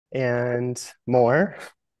and more.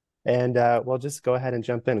 And we'll just go ahead and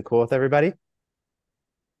jump in. Cool with everybody?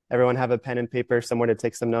 Everyone have a pen and paper somewhere to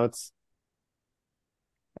take some notes?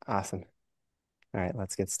 Awesome. All right,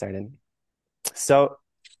 let's get started. So,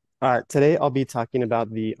 today I'll be talking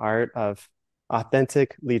about the art of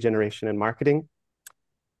authentic lead generation and marketing.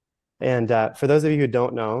 And for those of you who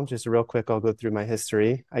don't know, just real quick, I'll go through my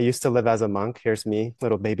history. I used to live as a monk. Here's me,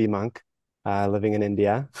 little baby monk, living in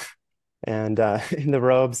India. And in the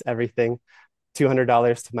robes, everything,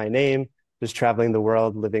 $200 to my name, just traveling the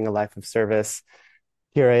world, living a life of service.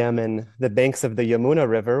 Here I am in the banks of the Yamuna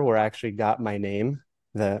River, where I actually got my name,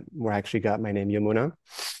 Yamuna.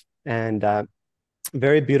 And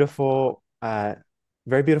very beautiful,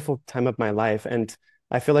 very beautiful time of my life. And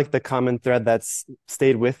I feel like the common thread that's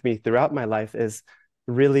stayed with me throughout my life is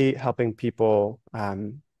really helping people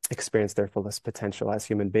experience their fullest potential as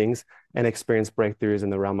human beings and experience breakthroughs in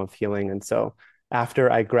the realm of healing. And so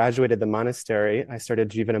after I graduated the monastery, I started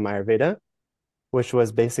Jivana Ayurveda, which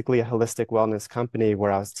was basically a holistic wellness company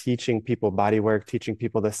where I was teaching people body work, teaching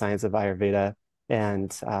people the science of Ayurveda.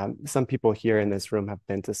 And some people here in this room have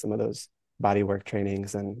been to some of those body work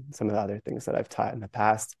trainings and some of the other things that I've taught in the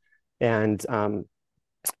past. And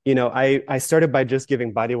I started by just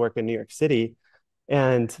giving body work in New York City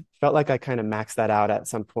and felt like I kind of maxed that out at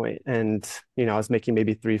some point. And I was making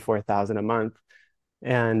maybe 3,000, 4,000 a month.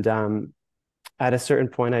 And at a certain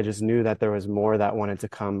point, I just knew that there was more that wanted to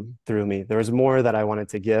come through me. There was more that I wanted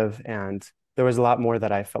to give, and there was a lot more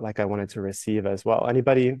that I felt like I wanted to receive as well.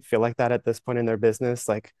 Anybody feel like that at this point in their business?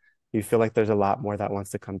 Like you feel like there's a lot more that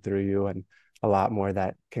wants to come through you and a lot more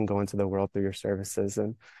that can go into the world through your services.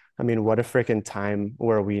 And I mean, what a freaking time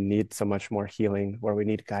where we need so much more healing, where we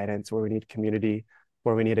need guidance, where we need community,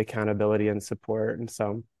 where we need accountability and support. And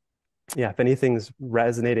so, yeah, if anything's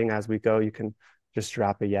resonating as we go, you can just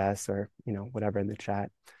drop a yes or whatever in the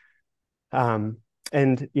chat. um,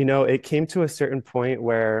 and it came to a certain point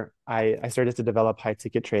where I started to develop high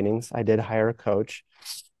ticket trainings. I did hire a coach,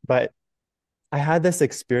 but I had this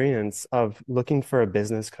experience of looking for a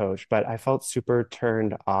business coach, but I felt super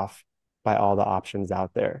turned off by all the options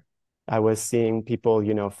out there. I was seeing people,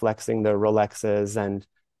 flexing their Rolexes and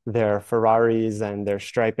their Ferraris and their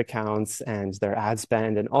Stripe accounts and their ad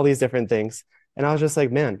spend and all these different things. And I was just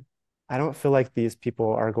like, man, I don't feel like these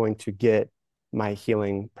people are going to get my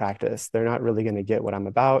healing practice. They're not really going to get what I'm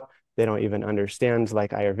about. They don't even understand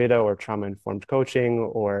like Ayurveda or trauma-informed coaching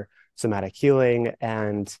or somatic healing.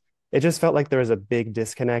 And it just felt like there was a big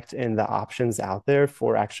disconnect in the options out there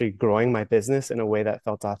for actually growing my business in a way that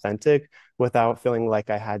felt authentic without feeling like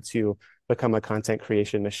I had to become a content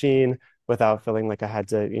creation machine, without feeling like I had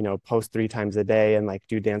to, post 3 times a day and like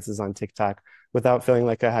do dances on TikTok, without feeling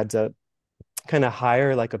like I had to kind of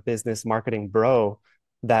hire like a business marketing bro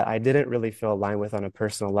that I didn't really feel aligned with on a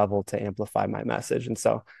personal level to amplify my message. And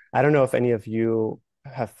so I don't know if any of you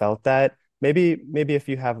have felt that. Maybe if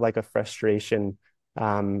you have like a frustration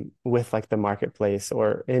with like the marketplace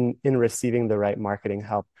or in receiving the right marketing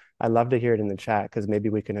help, I'd love to hear it in the chat because maybe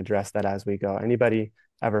we can address that as we go. Anybody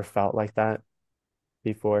ever felt like that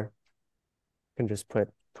before? You can just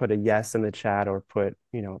put a yes in the chat or put,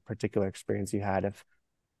 a particular experience you had if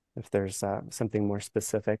there's something more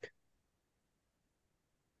specific.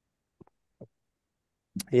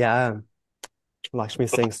 Yeah, Lakshmi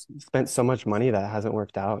saying spent so much money that hasn't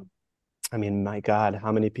worked out. I mean, my God,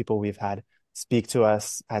 how many people we've had speak to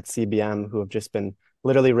us at CBM who have just been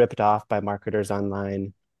literally ripped off by marketers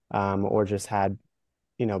online, or just had,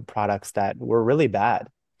 products that were really bad.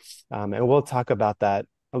 And we'll talk about that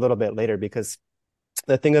a little bit later because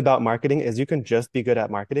the thing about marketing is you can just be good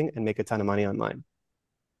at marketing and make a ton of money online.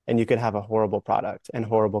 And you could have a horrible product and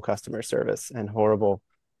horrible customer service and horrible,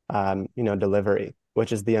 delivery,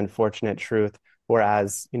 which is the unfortunate truth.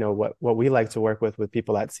 Whereas, what we like to work with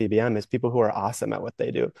people at CBM is people who are awesome at what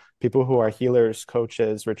they do, people who are healers,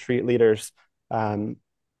 coaches, retreat leaders, um,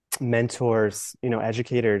 mentors,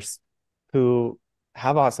 educators who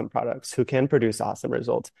have awesome products, who can produce awesome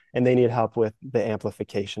results, and they need help with the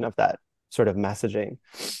amplification of that sort of messaging.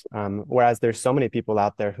 Whereas there's so many people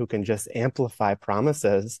out there who can just amplify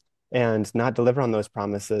promises and not deliver on those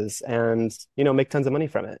promises and, make tons of money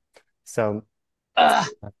from it. So,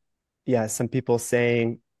 yeah, some people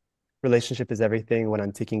saying relationship is everything when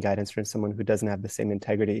I'm taking guidance from someone who doesn't have the same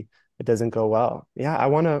integrity, it doesn't go well. Yeah, I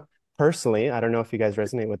want to personally, I don't know if you guys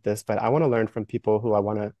resonate with this, but I want to learn from people who I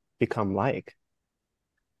want to become like.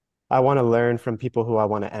 I want to learn from people who I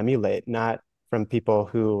want to emulate, not from people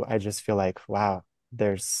who I just feel like, wow,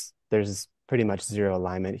 there's pretty much zero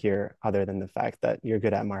alignment here, other than the fact that you're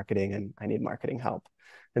good at marketing and I need marketing help.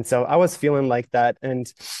 And so I was feeling like that.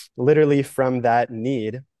 And literally from that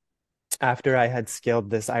need, after I had scaled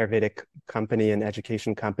this Ayurvedic company and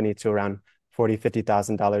education company to around 40,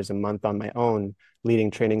 $50,000 a month on my own,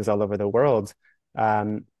 leading trainings all over the world,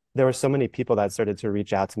 there were so many people that started to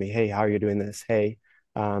reach out to me. Hey, how are you doing this? Hey,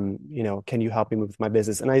 can you help me move my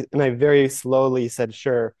business? And I very slowly said,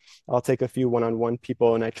 sure, I'll take a few one-on-one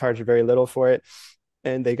people, and I charged very little for it.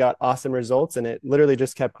 And they got awesome results, and it literally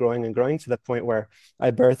just kept growing and growing to the point where I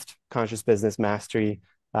birthed Conscious Business Mastery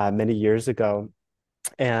many years ago,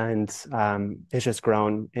 and it's just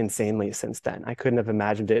grown insanely since then. I couldn't have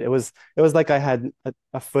imagined it. It was like I had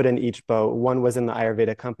a foot in each boat. One was in the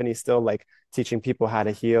Ayurveda company still, like teaching people how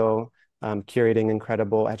to heal, curating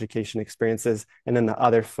incredible education experiences, and then the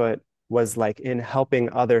other foot was like in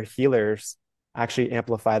helping other healers actually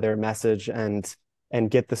amplify their message and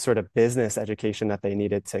get the sort of business education that they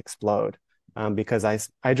needed to explode. Because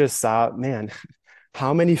I just saw, man,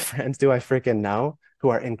 how many friends do I freaking know who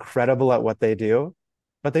are incredible at what they do,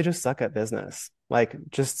 but they just suck at business. Like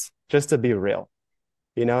just to be real,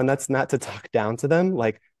 and that's not to talk down to them.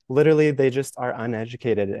 Like literally they just are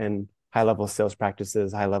uneducated in high level sales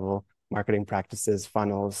practices, high level marketing practices,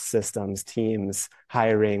 funnels, systems, teams,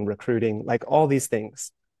 hiring, recruiting, like all these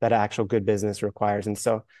things that actual good business requires. And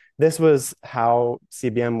so this was how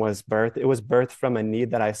CBM was birthed. It was birthed from a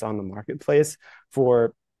need that I saw in the marketplace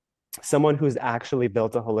for someone who's actually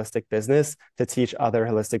built a holistic business to teach other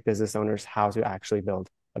holistic business owners how to actually build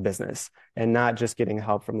a business, and not just getting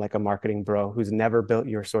help from like a marketing bro who's never built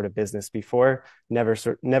your sort of business before,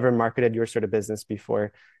 never marketed your sort of business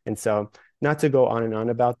before. And so, not to go on and on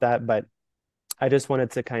about that, but I just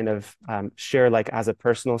wanted to kind of share, like, as a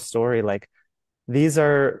personal story, like this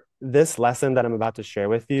lesson that I'm about to share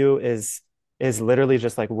with you is literally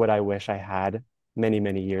just like what I wish I had many,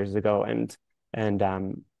 many years ago. And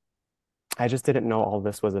I just didn't know all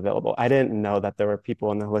this was available. I didn't know that there were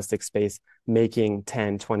people in the holistic space making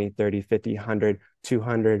 10, 20, 30, 50, 100,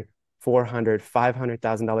 200, 400,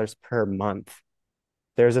 $500,000 per month.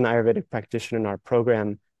 There's an Ayurvedic practitioner in our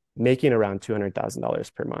program making around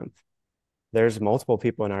 $200,000 per month. There's multiple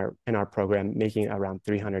people in our program making around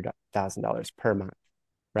 $300,000 per month,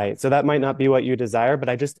 right? So that might not be what you desire, but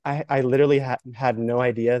I literally had no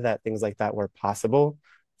idea that things like that were possible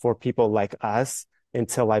for people like us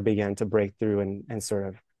until I began to break through and sort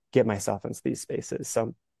of get myself into these spaces.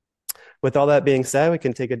 So with all that being said, we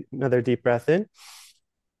can take another deep breath in,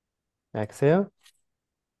 exhale,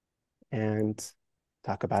 and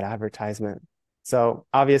talk about advertisement. So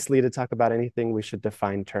obviously, to talk about anything, we should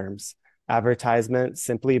define terms. Advertisement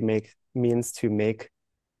simply means to make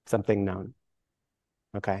something known.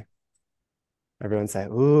 Okay. Everyone say,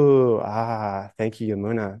 ooh, thank you,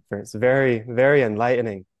 Yamuna. It's very, very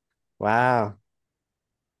enlightening. Wow.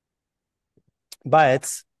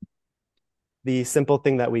 But the simple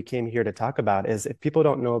thing that we came here to talk about is, if people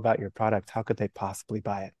don't know about your product, how could they possibly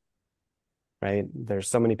buy it? Right? There's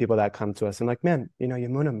so many people that come to us and like, man,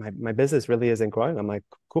 Yamuna, my business really isn't growing. I'm like,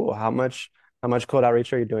 cool. How much cold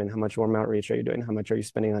outreach are you doing? How much warm outreach are you doing? How much are you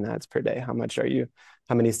spending on ads per day? How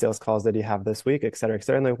many sales calls did you have this week, et cetera, et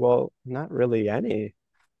cetera? And like, well, not really any.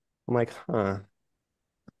 I'm like, huh.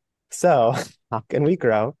 So how can we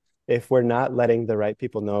grow if we're not letting the right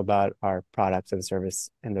people know about our products and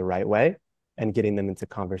service in the right way and getting them into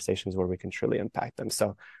conversations where we can truly impact them?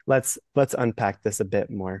 So let's unpack this a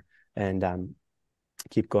bit more and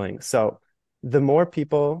keep going. So the more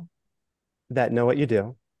people that know what you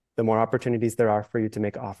do, the more opportunities there are for you to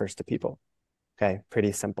make offers to people. Okay,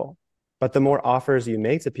 pretty simple. But the more offers you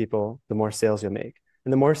make to people, the more sales you'll make.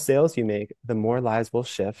 And the more sales you make, the more lives will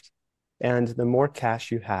shift and the more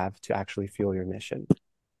cash you have to actually fuel your mission,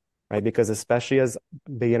 right? Because especially as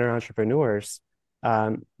beginner entrepreneurs,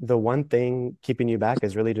 the one thing keeping you back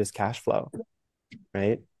is really just cash flow,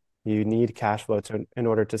 right? You need cash flow in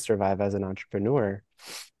order to survive as an entrepreneur.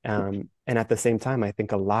 And at the same time, I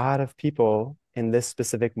think a lot of people in this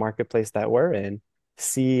specific marketplace that we're in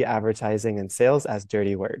see advertising and sales as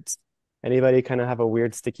dirty words. Anybody kind of have a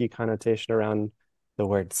weird sticky connotation around the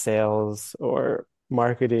word sales or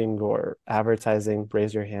marketing or advertising?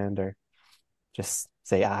 Raise your hand or just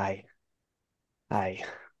say I. I.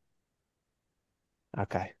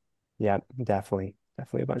 Okay. Yeah, definitely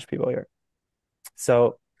a bunch of people here.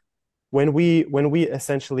 So when we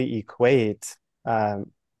essentially equate, I'll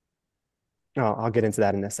get into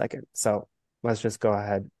that in a second. So let's just go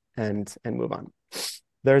ahead and move on.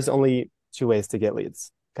 There's only two ways to get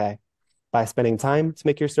leads, okay? By spending time to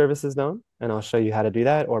make your services known, and I'll show you how to do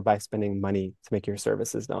that, or by spending money to make your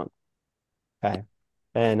services known, okay?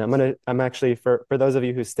 And I'm actually, for those of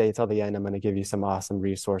you who stay till the end, I'm gonna give you some awesome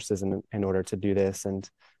resources in order to do this, and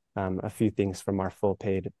a few things from our full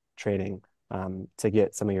paid training to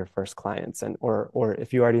get some of your first clients. And or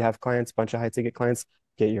if you already have clients, bunch of high ticket clients,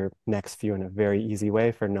 get your next few in a very easy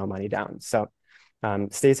way for no money down. So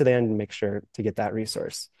stay to the end and make sure to get that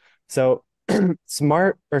resource. So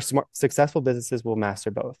smart successful businesses will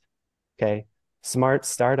master both. Okay. Smart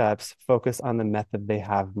startups focus on the method they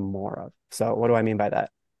have more of. So what do I mean by that?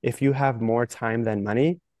 If you have more time than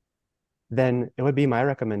money, then it would be my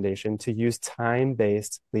recommendation to use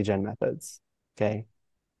time-based lead gen methods. Okay.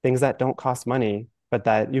 Things that don't cost money, but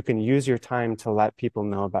that you can use your time to let people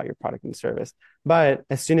know about your product and service. But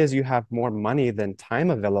as soon as you have more money than time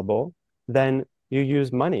available, then you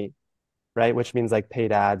use money, right? Which means like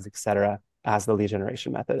paid ads, etc., as the lead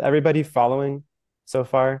generation method. Everybody following so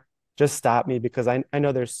far? Just stop me because I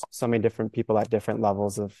know there's so many different people at different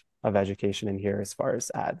levels of education in here as far as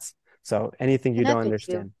ads. So anything you don't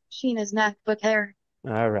Connected to understand. Sheena's MacBook Air.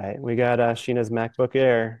 All right, we got Sheena's MacBook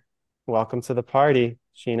Air. Welcome to the party,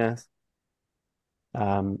 Sheena.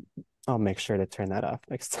 Um, I'll make sure to turn that off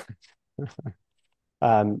next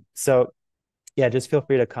time. So yeah, just feel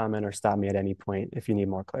free to comment or stop me at any point if you need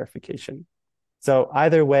more clarification. So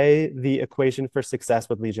either way, the equation for success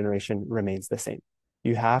with lead generation remains the same.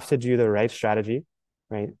 You have to do the right strategy,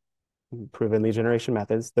 right? Proven lead generation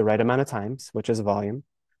methods, the right amount of times, which is volume,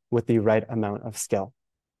 with the right amount of skill.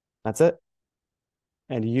 That's it.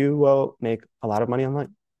 And you will make a lot of money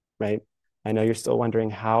online, right? I know you're still wondering,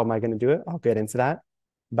 how am I going to do it? I'll get into that.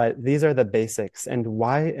 But these are the basics. And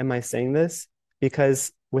why am I saying this?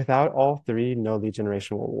 Because without all three, no lead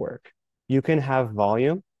generation will work. You can have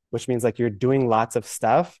volume, which means like you're doing lots of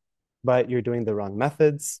stuff, but you're doing the wrong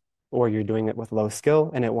methods or you're doing it with low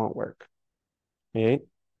skill and it won't work. Right?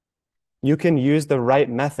 You can use the right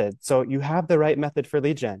method. So you have the right method for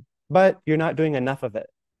lead gen, but you're not doing enough of it,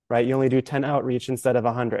 right? You only do 10 outreach instead of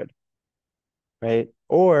 100, right?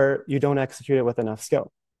 Or you don't execute it with enough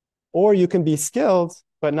skill. Or you can be skilled,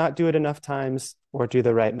 but not do it enough times or do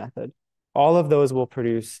the right method. All of those will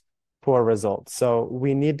produce poor results. So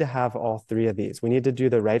we need to have all three of these. We need to do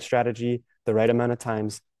the right strategy, the right amount of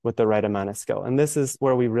times with the right amount of skill. And this is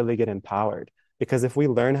where we really get empowered. Because if we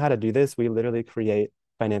learn how to do this, we literally create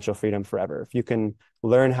financial freedom forever. If you can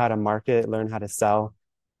learn how to market, learn how to sell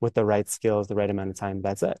with the right skills, the right amount of time,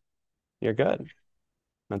 that's it. You're good.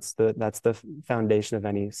 That's the foundation of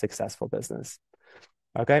any successful business.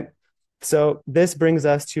 Okay. So this brings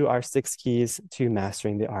us to our 6 keys to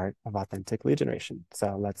mastering the art of authentic lead generation.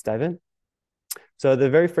 So let's dive in. So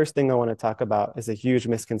the very first thing I want to talk about is a huge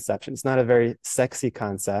misconception. It's not a very sexy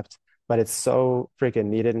concept, but it's so freaking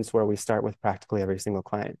needed. And it's where we start with practically every single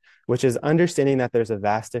client, which is understanding that there's a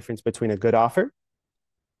vast difference between a good offer,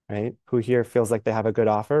 right? Who here feels like they have a good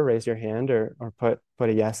offer? Raise your hand or put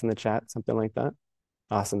a yes in the chat, something like that.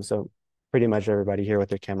 Awesome. So pretty much everybody here with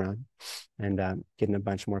their camera on and getting a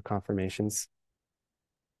bunch more confirmations.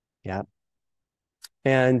 Yeah.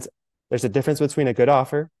 And there's a difference between a good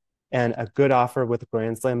offer and a good offer with a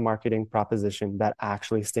grand slam marketing proposition that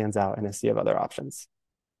actually stands out in a sea of other options.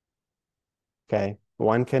 Okay.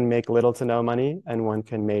 One can make little to no money and one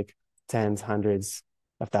can make tens, hundreds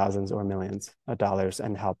of thousands or millions of dollars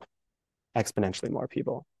and help exponentially more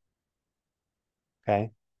people.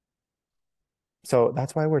 Okay. So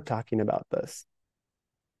that's why we're talking about this.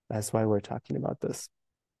 That's why we're talking about this.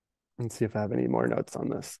 Let's see if I have any more notes on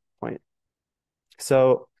this point.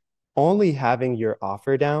 So only having your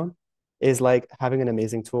offer down is like having an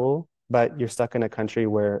amazing tool, but you're stuck in a country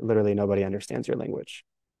where literally nobody understands your language.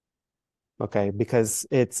 Okay, because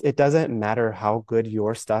it doesn't matter how good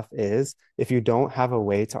your stuff is if you don't have a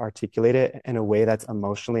way to articulate it in a way that's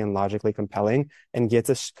emotionally and logically compelling and gets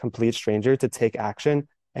a complete stranger to take action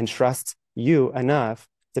and trust you enough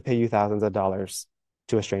to pay you thousands of dollars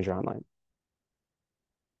to a stranger online.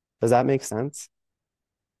 Does that make sense?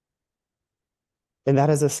 And that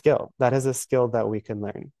is a skill. That is a skill that we can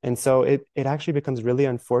learn. And so it actually becomes really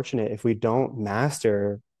unfortunate if we don't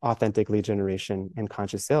master authentic lead generation and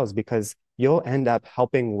conscious sales because you'll end up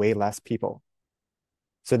helping way less people.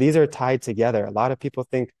 So these are tied together. A lot of people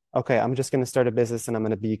think, okay, I'm just going to start a business and I'm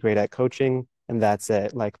going to be great at coaching and that's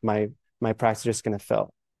it. Like my practice is just going to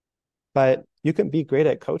fill. But you can be great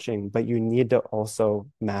at coaching, but you need to also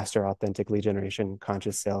master authentic lead generation,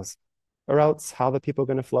 conscious sales, or else how are the people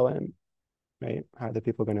going to flow in? Right? How are the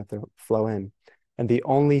people going to flow in? And the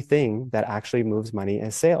only thing that actually moves money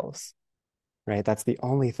is sales, right? That's the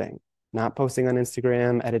only thing. Not posting on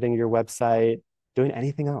Instagram, editing your website, doing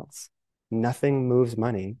anything else. Nothing moves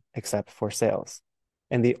money except for sales.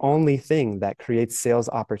 And the only thing that creates sales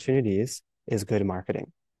opportunities is good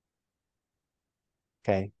marketing.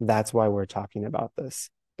 Okay. That's why we're talking about this.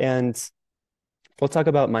 And we'll talk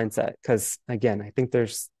about mindset because, again, I think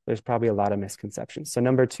there's There's probably a lot of misconceptions. So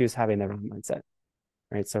number two is having the wrong mindset,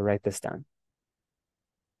 right? So write this down.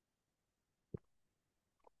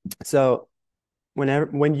 So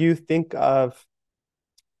when you think of,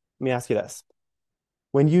 let me ask you this.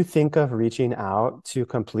 When you think of reaching out to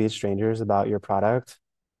complete strangers about your product,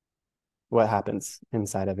 what happens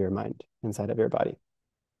inside of your mind, inside of your body?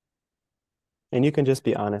 And you can just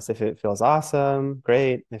be honest. If it feels awesome,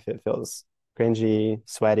 great. If it feels cringy,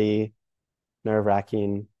 sweaty,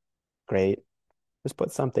 nerve-wracking, great. Just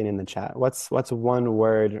put something in the chat. What's one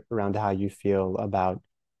word around how you feel about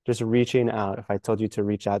just reaching out? If I told you to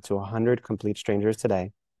reach out to 100 complete strangers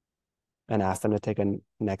today and ask them to take a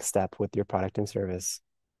next step with your product and service,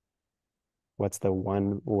 what's the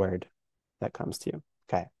one word that comes to you?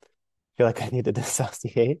 Okay. I feel like I need to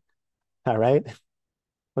dissociate. All right.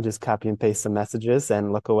 We'll just copy and paste some messages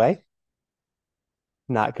and look away.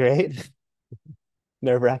 Not great.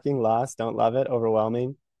 Nerve-wracking, lost, don't love it,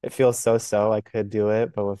 overwhelming. It feels so. I could do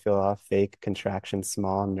it, but would feel all fake, contraction,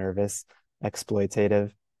 small, nervous,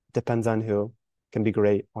 exploitative. Depends on who. Can be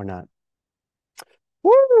great or not.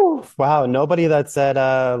 Woo! Wow, nobody that said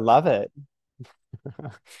love it.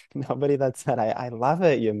 Nobody that said I love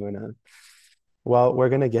it, Yamuna. Well, we're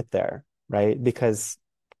gonna get there, right? Because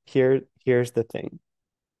here's the thing.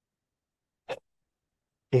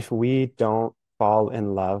 If we don't fall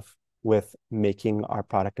in love with making our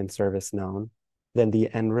product and service known, then the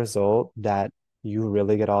end result that you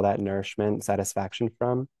really get all that nourishment, satisfaction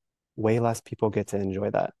from, way less people get to enjoy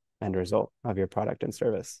that end result of your product and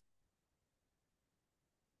service.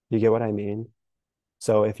 You get what I mean?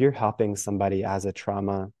 So if you're helping somebody as a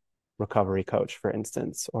trauma recovery coach, for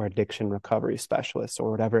instance, or addiction recovery specialist,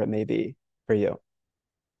 or whatever it may be for you,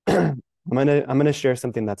 I'm gonna share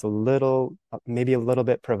something that's a little, maybe a little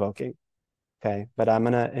bit provoking. Okay. But I'm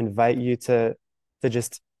gonna invite you to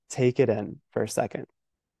just take it in for a second.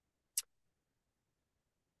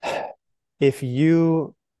 If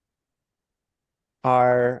you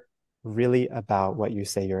are really about what you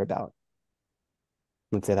say you're about,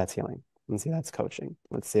 let's say that's healing. Let's say that's coaching.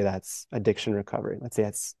 Let's say that's addiction recovery. Let's say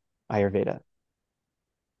that's Ayurveda.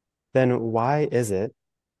 Then why is it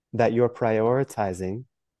that you're prioritizing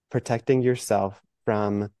protecting yourself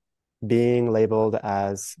from being labeled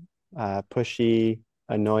as pushy,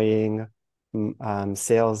 annoying,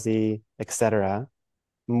 salesy, etc.,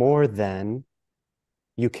 more than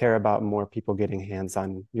you care about more people getting hands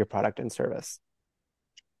on your product and service?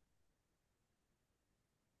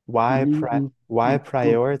 Why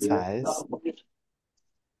prioritize?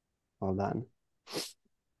 Hold on.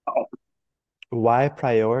 Why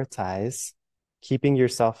prioritize keeping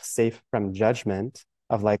yourself safe from judgment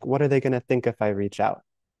of like, what are they going to think if I reach out?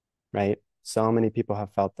 Right? So many people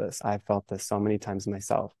have felt this. I've felt this so many times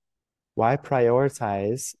myself. Why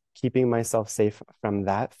prioritize keeping myself safe from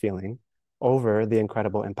that feeling over the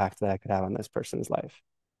incredible impact that I could have on this person's life?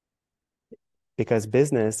 Because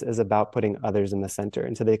business is about putting others in the center.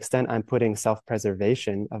 And to the extent I'm putting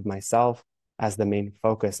self-preservation of myself as the main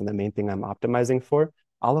focus and the main thing I'm optimizing for,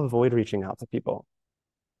 I'll avoid reaching out to people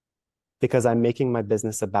because I'm making my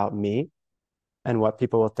business about me and what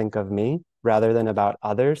people will think of me rather than about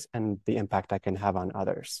others and the impact I can have on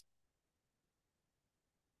others.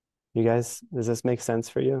 You guys, does this make sense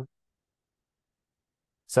for you?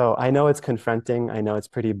 So I know it's confronting. I know it's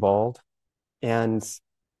pretty bold, and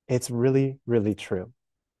it's really, really true.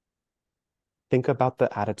 Think about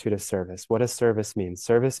the attitude of service. What does service mean?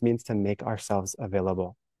 Service means to make ourselves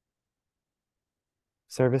available.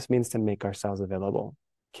 Service means to make ourselves available.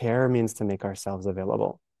 Care means to make ourselves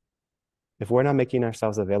available. If we're not making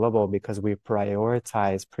ourselves available because we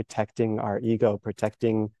prioritize protecting our ego,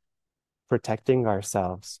 protecting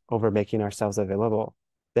ourselves over making ourselves available,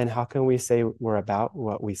 then how can we say we're about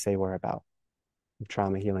what we say we're about?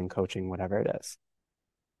 Trauma healing, coaching, whatever it is.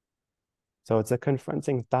 So it's a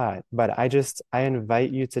confronting thought, but I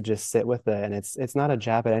invite you to just sit with it. And it's not a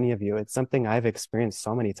jab at any of you. It's something I've experienced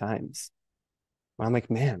so many times. Where I'm like,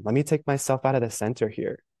 man, let me take myself out of the center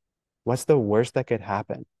here. What's the worst that could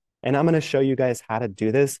happen? And I'm going to show you guys how to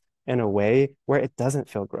do this in a way where it doesn't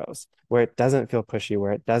feel gross, where it doesn't feel pushy,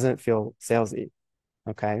 where it doesn't feel salesy.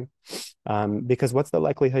 Okay. Because what's the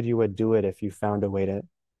likelihood you would do it if you found a way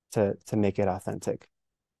to make it authentic?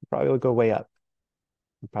 You probably would go way up.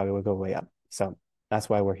 You probably would go way up. So that's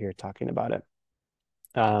why we're here talking about it.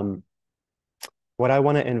 What I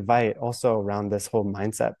want to invite also around this whole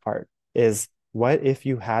mindset part is what if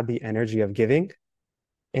you had the energy of giving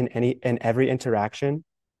in every interaction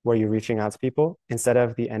where you're reaching out to people instead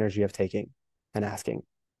of the energy of taking and asking?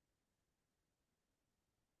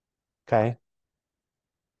 Okay.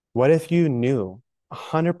 What if you knew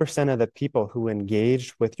 100% of the people who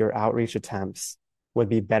engaged with your outreach attempts would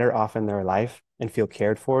be better off in their life and feel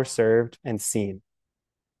cared for, served, and seen.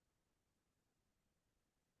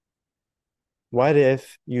 What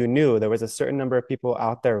if you knew there was a certain number of people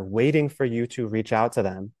out there waiting for you to reach out to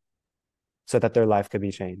them so that their life could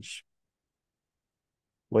be changed?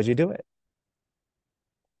 Would you do it?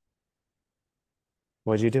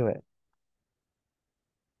 Would you do it?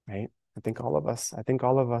 Right? I think all of us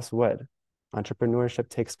would. Entrepreneurship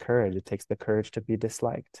takes courage. It takes the courage to be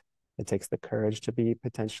disliked. It takes the courage to be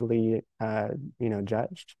potentially,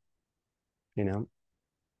 judged, you know?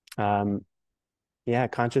 Um, yeah,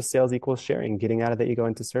 conscious sales equals sharing, getting out of the ego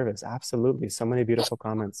into service. Absolutely. So many beautiful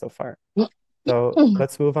comments so far. So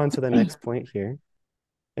let's move on to the next point here.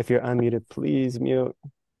 If you're unmuted, please mute.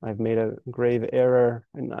 I've made a grave error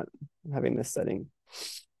in not having this setting.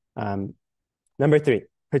 Number 3,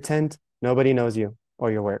 pretend nobody knows you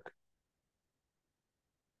or your work.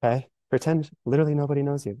 Okay? Pretend literally nobody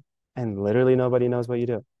knows you and literally nobody knows what you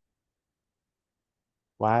do.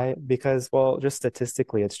 Why? Because, well, just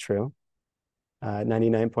statistically, it's true.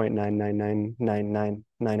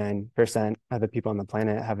 99.9999999% of the people on the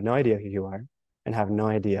planet have no idea who you are and have no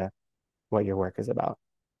idea what your work is about.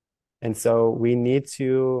 And so we need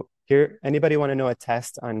to here, anybody want to know a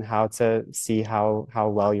test on how to see how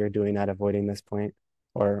well you're doing at avoiding this point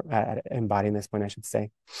or at embodying this point, I should say?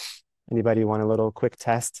 Anybody want a little quick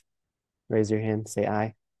test? Raise your hand, say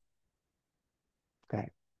I. Okay,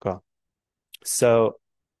 cool. So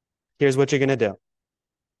here's what you're going to do.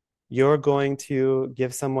 You're going to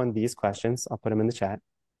give someone these questions. I'll put them in the chat.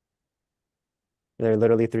 They're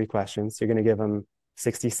literally 3 questions. You're going to give them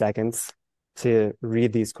 60 seconds to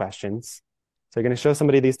read these questions. So you're going to show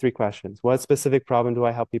somebody these 3 questions. What specific problem do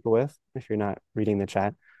I help people with? If you're not reading the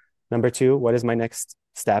chat. Number 2, what is my next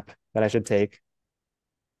step that I should take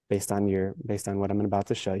based on what I'm about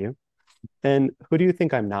to show you? And who do you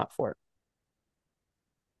think I'm not for?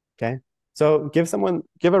 Okay. So give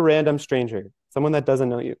a random stranger, someone that doesn't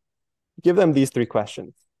know you, give them these 3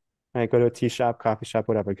 questions. All right, go to a tea shop, coffee shop,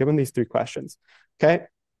 whatever. Give them these 3 questions. Okay.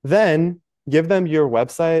 Then give them your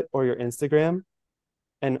website or your Instagram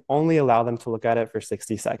and only allow them to look at it for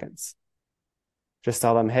 60 seconds. Just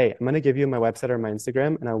tell them, hey, I'm going to give you my website or my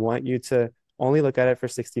Instagram, and I want you to only look at it for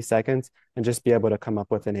 60 seconds and just be able to come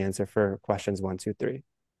up with an answer for questions 1, 2, 3.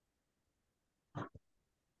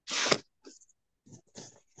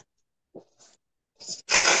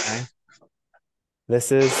 Okay.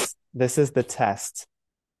 This is the test.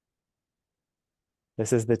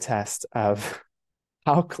 This is the test of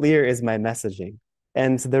how clear is my messaging.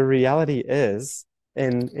 And the reality is,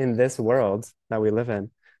 in this world that we live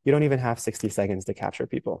in, you don't even have 60 seconds to capture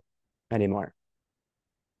people anymore.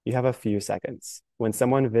 You have a few seconds. When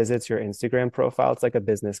someone visits your Instagram profile, it's like a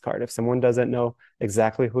business card. If someone doesn't know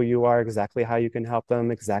exactly who you are, exactly how you can help them,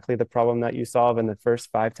 exactly the problem that you solve in the first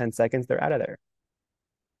 5, 10 seconds, they're out of there.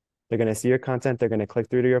 They're going to see your content. They're going to click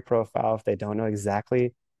through to your profile. If they don't know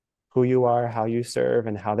exactly who you are, how you serve,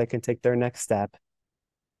 and how they can take their next step,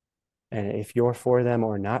 and if you're for them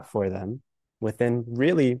or not for them, within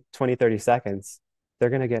really 20, 30 seconds, they're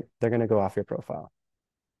going to go off your profile.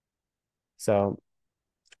 So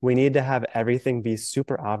we need to have everything be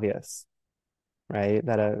super obvious, right?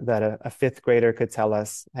 That a 5th grader could tell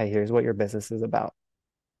us, hey, here's what your business is about.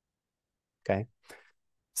 Okay.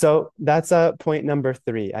 So that's point number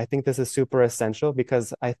 3. I think this is super essential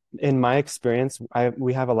because in my experience,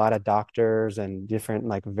 we have a lot of doctors and different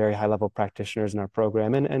like very high level practitioners in our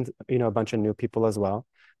program and a bunch of new people as well.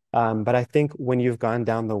 But I think when you've gone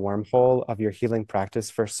down the wormhole of your healing practice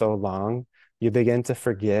for so long, you begin to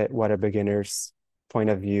forget what a beginner's point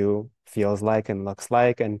of view feels like and looks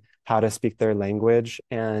like and how to speak their language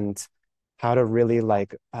and how to really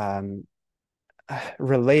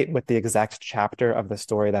relate with the exact chapter of the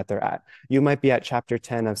story that they're at. You might be at chapter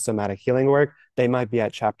 10 of somatic healing work. They might be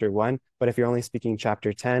at chapter 1. But if you're only speaking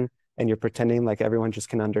chapter 10 and you're pretending like everyone just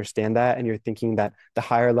can understand that, and you're thinking that the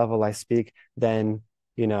higher level I speak, then,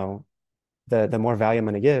 the more value I'm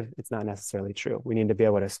going to give, it's not necessarily true. We need to be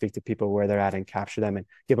able to speak to people where they're at and capture them and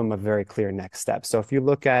give them a very clear next step. So if you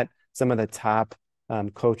look at some of the top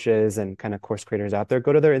coaches and kind of course creators out there,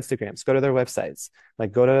 go to their Instagrams, go to their websites,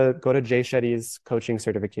 like go to Jay Shetty's coaching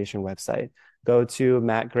certification website, go to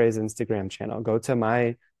Matt Gray's Instagram channel, go to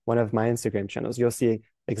one of my Instagram channels. You'll see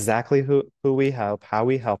exactly who we help, how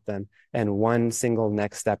we help them, and one single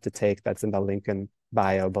next step to take that's in the link in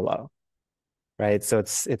bio below. Right. So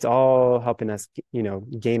it's all helping us,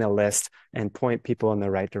 gain a list and point people in the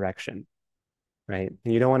right direction. Right.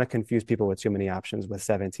 And you don't want to confuse people with too many options with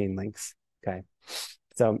 17 links. Okay.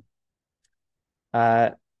 So,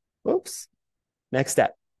 oops. Next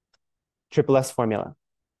step, triple S formula.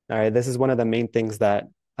 All right, this is one of the main things that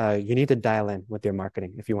you need to dial in with your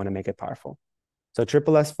marketing if you want to make it powerful. So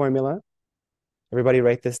triple S formula, everybody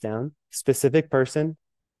write this down. Specific person,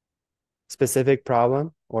 specific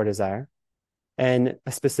problem or desire, and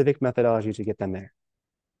a specific methodology to get them there.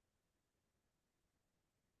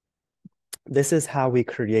 This is how we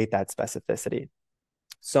create that specificity.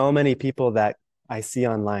 So many people that I see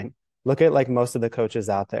online, look at like most of the coaches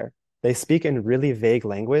out there, they speak in really vague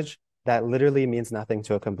language that literally means nothing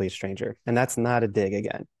to a complete stranger. And that's not a dig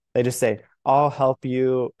again. They just say, I'll help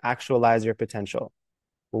you actualize your potential.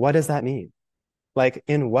 What does that mean? Like,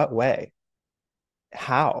 in what way?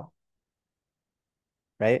 How?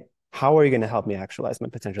 Right? How are you going to help me actualize my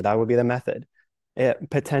potential? That would be the method.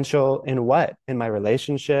 Potential in what? In my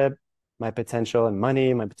relationship, my potential in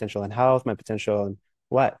money, my potential in health, my potential in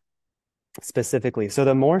what? Specifically. So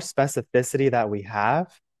the more specificity that we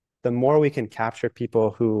have, the more we can capture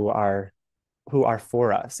people who are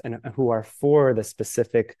for us and who are for the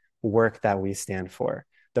specific work that we stand for.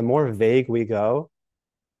 The more vague we go,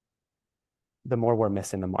 the more we're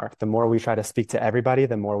missing the mark. The more we try to speak to everybody,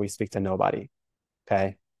 the more we speak to nobody.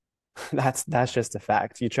 Okay. That's just a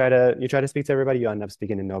fact. You try to speak to everybody, you end up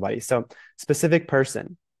speaking to nobody. So specific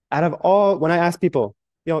person. Out of all, when I ask people,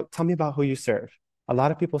 tell me about who you serve. A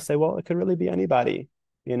lot of people say, well, it could really be anybody,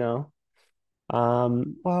 you know.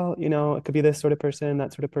 Well, it could be this sort of person,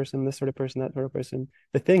 that sort of person, this sort of person, that sort of person.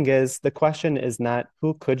 The thing is, the question is not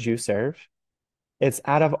who could you serve? It's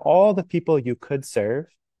out of all the people you could serve,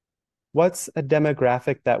 what's a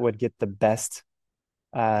demographic that would get the best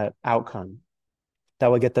outcome,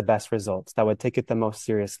 that would get the best results, that would take it the most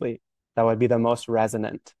seriously, that would be the most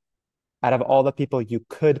resonant out of all the people you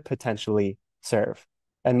could potentially serve.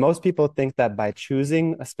 And most people think that by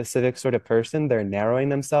choosing a specific sort of person, they're narrowing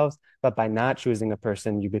themselves. But by not choosing a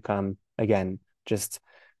person, you become, again, just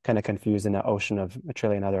kind of confused in an ocean of a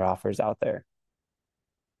trillion other offers out there.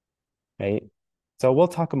 Right. So we'll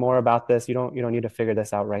talk more about this. You don't need to figure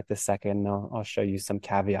this out right this second. I'll show you some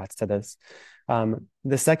caveats to this.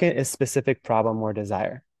 The second is specific problem or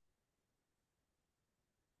desire.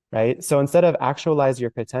 Right. So instead of actualize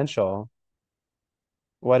your potential,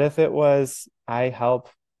 what if it was I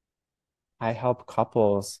help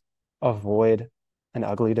couples avoid an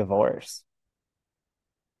ugly divorce?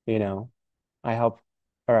 You know, I help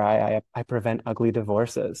or I prevent ugly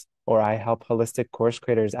divorces, or I help holistic course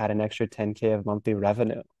creators add an extra 10K of monthly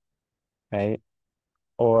revenue, right?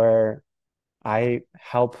 Or I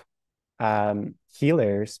help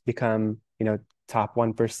healers become, top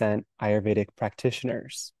 1% Ayurvedic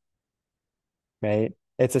practitioners, right?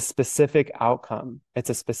 It's a specific outcome. It's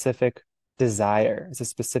a specific desire. It's a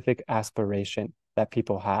specific aspiration that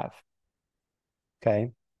people have.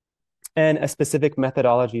 Okay. And a specific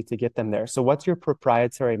methodology to get them there. So what's your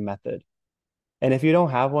proprietary method? And if you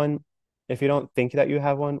don't have one, if you don't think that you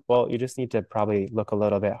have one, well, you just need to probably look a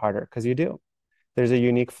little bit harder because you do. There's a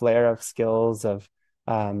unique flair of skills, of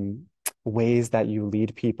ways that you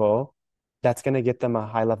lead people that's going to get them a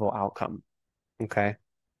high level outcome. Okay.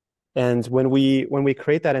 And when we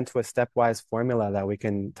create that into a stepwise formula that we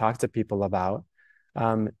can talk to people about,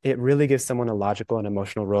 it really gives someone a logical and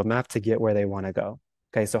emotional roadmap to get where they want to go.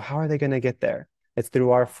 Okay, so how are they going to get there? It's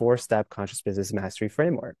through our 4-step conscious business mastery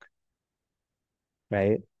framework,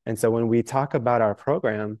 right? And so when we talk about our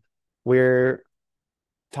program, we're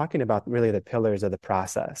talking about really the pillars of the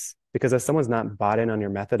process. Because if someone's not bought in on your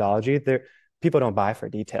methodology, people don't buy for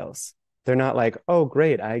details. They're not like, oh,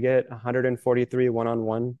 great, I get 143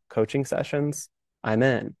 one-on-one coaching sessions. I'm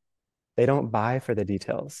in. They don't buy for the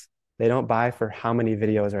details. They don't buy for how many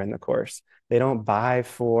videos are in the course. They don't buy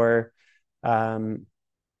for,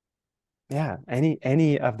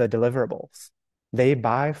 any of the deliverables. They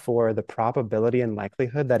buy for the probability and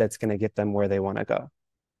likelihood that it's going to get them where they want to go.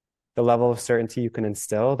 The level of certainty you can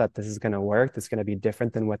instill that this is going to work, that's going to be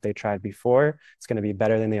different than what they tried before. It's going to be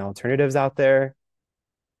better than the alternatives out there.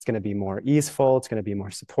 It's going to be more easeful. It's going to be more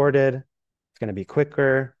supported. It's going to be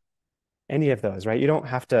quicker. Any of those, right? You don't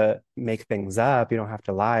have to make things up. You don't have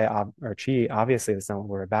to lie or cheat. Obviously, that's not what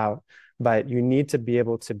we're about. But you need to be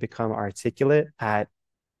able to become articulate at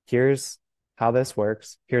here's how this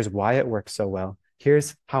works. Here's why it works so well.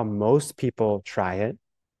 Here's how most people try it,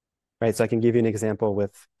 right? So I can give you an example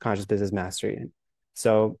with conscious business mastery.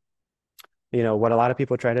 So, what a lot of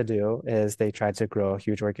people try to do is they try to grow a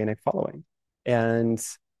huge organic following and,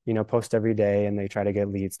 post every day, and they try to get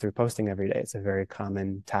leads through posting every day. It's a very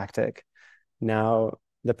common tactic. Now,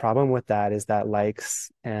 the problem with that is that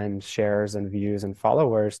likes and shares and views and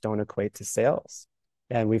followers don't equate to sales.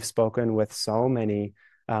 And we've spoken with so many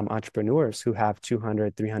entrepreneurs who have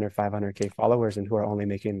 200, 300, 500K followers and who are only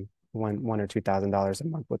making one or $2,000 a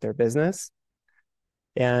month with their business.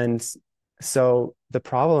 And so the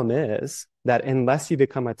problem is that unless you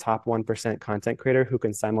become a top 1% content creator who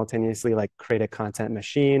can simultaneously like create a content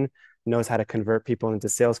machine, knows how to convert people into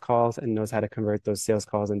sales calls and knows how to convert those sales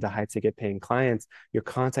calls into high ticket paying clients, your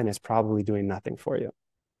content is probably doing nothing for you,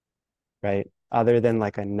 right? Other than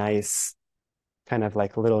like a nice kind of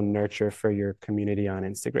like little nurture for your community on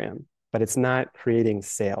Instagram, but it's not creating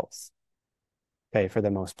sales, okay, for the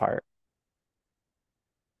most part.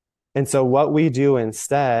 And so what we do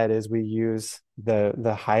instead is we use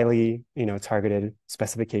the highly, targeted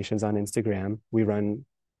specifications on Instagram. We run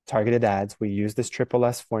targeted ads. We use this triple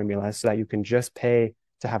S formula so that you can just pay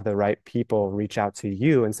to have the right people reach out to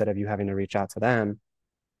you instead of you having to reach out to them.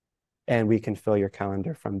 And we can fill your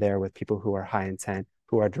calendar from there with people who are high intent,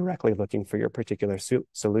 who are directly looking for your particular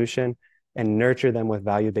solution, and nurture them with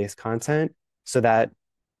value-based content so that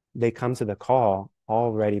they come to the call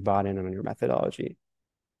already bought in on your methodology.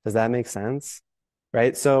 Does that make sense?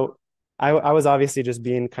 Right. So I was obviously just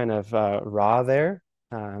being kind of raw there,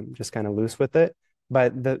 just kind of loose with it.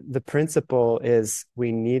 But the principle is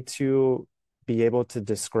we need to be able to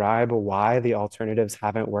describe why the alternatives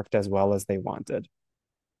haven't worked as well as they wanted.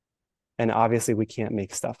 And obviously we can't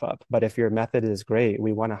make stuff up. But if your method is great,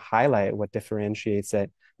 we want to highlight what differentiates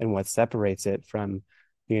it and what separates it from,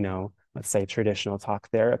 let's say traditional talk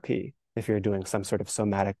therapy, if you're doing some sort of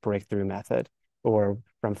somatic breakthrough method, or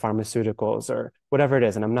from pharmaceuticals or whatever it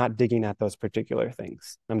is. And I'm not digging at those particular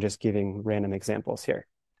things. I'm just giving random examples here.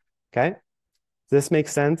 Okay. Does this make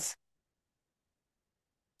sense?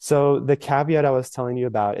 So the caveat I was telling you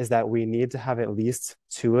about is that we need to have at least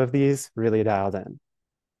two of these really dialed in.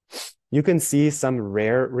 You can see some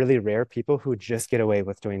really rare people who just get away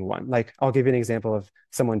with doing one. Like I'll give you an example of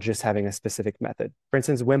someone just having a specific method. For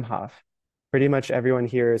instance, Wim Hof. Pretty much everyone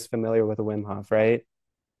here is familiar with Wim Hof, right?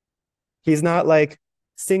 He's not like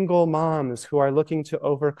single moms who are looking to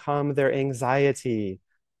overcome their anxiety.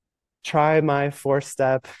 Try my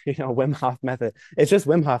 4-step, Wim Hof method. It's just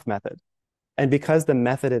Wim Hof method. And because the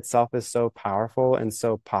method itself is so powerful and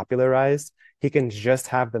so popularized, he can just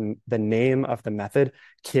have the name of the method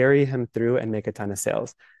carry him through and make a ton of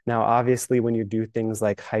sales. Now, obviously, when you do things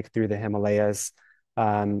like hike through the Himalayas,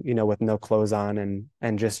 with no clothes on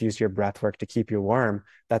and just use your breath work to keep you warm,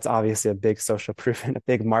 that's obviously a big social proof and a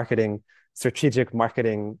big strategic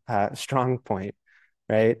marketing strong point,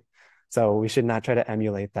 right? So we should not try to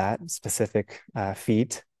emulate that specific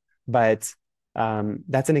feat, but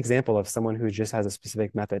that's an example of someone who just has a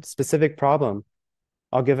specific method, specific problem.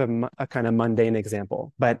 I'll give a kind of mundane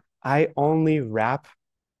example, but I only wrap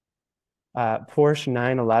Porsche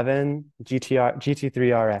 911 GT3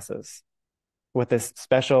 RSs with this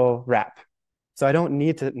special wrap. So I don't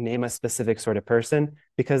need to name a specific sort of person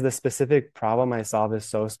because the specific problem I solve is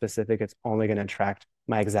so specific, it's only going to attract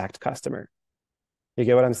my exact customer. You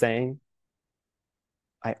get what I'm saying?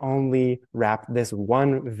 I only wrap this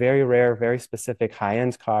one very rare, very specific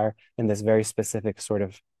high-end car in this very specific sort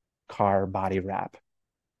of car body wrap,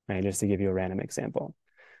 right? Just to give you a random example.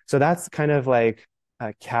 So that's kind of like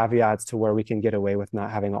caveats to where we can get away with not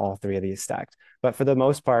having all three of these stacked. But for the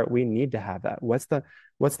most part, we need to have that. What's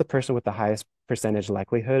the person with the highest percentage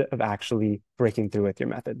likelihood of actually breaking through with your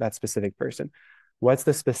method, that specific person? What's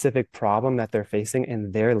the specific problem that they're facing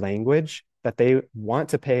in their language that they want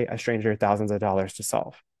to pay a stranger thousands of dollars to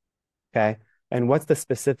solve? Okay. And what's the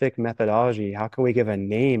specific methodology? How can we give a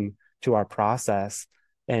name to our process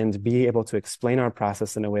and be able to explain our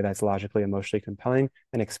process in a way that's logically, emotionally compelling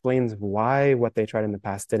and explains why what they tried in the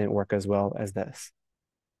past didn't work as well as this?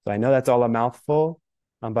 So I know that's all a mouthful,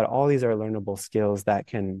 but all these are learnable skills that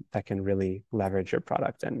can really leverage your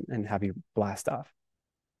product and have you blast off.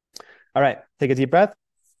 All right, take a deep breath.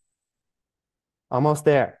 Almost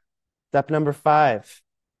there. Step number 5,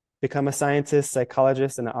 become a scientist,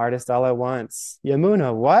 psychologist, and an artist all at once.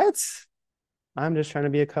 Yamuna, what? I'm just trying to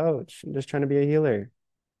be a coach. I'm just trying to be a healer.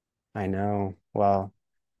 I know. Well,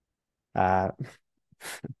 uh,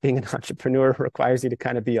 being an entrepreneur requires you to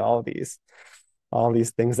kind of be all these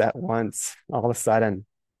things at once, all of a sudden.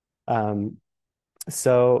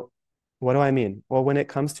 So what do I mean? Well, when it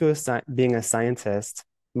comes to being a scientist,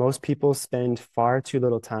 most people spend far too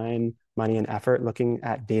little time, money, and effort looking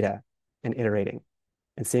at data and iterating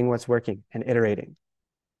and seeing what's working and iterating.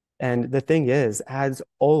 And the thing is, ads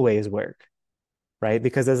always work, right?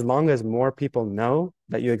 Because as long as more people know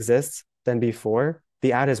that you exist than before,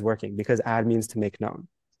 the ad is working because ad means to make known,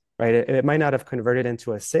 right? It might not have converted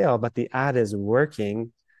into a sale, but the ad is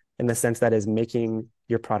working in the sense that is making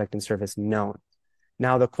your product and service known.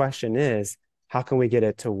 Now, the question is, how can we get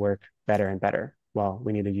it to work better and better? Well,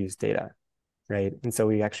 we need to use data, right? And so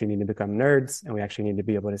we actually need to become nerds, and we actually need to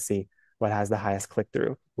be able to see what has the highest click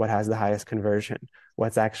through, what has the highest conversion,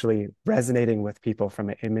 what's actually resonating with people from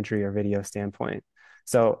an imagery or video standpoint.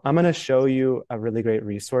 So I'm going to show you a really great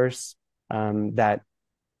resource that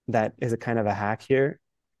is a kind of a hack here,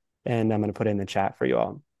 and I'm going to put it in the chat for you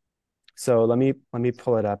all. So let me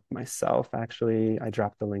pull it up myself. Actually, I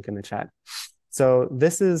dropped the link in the chat. So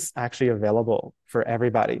this is actually available for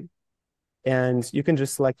everybody. And you can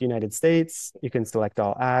just select United States, you can select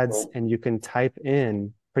all ads, and you can type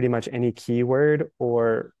in pretty much any keyword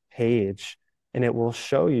or page, and it will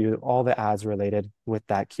show you all the ads related with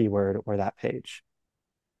that keyword or that page.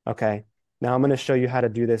 Okay, now I'm going to show you how to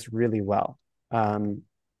do this really well.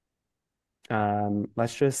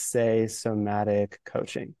 Let's just say somatic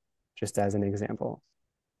coaching, just as an example.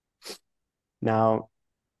 Now,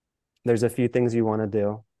 there's a few things you want to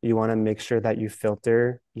do. You want to make sure that you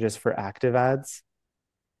filter just for active ads.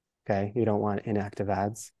 Okay, you don't want inactive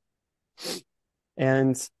ads.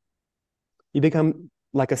 And you become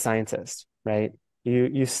like a scientist, right?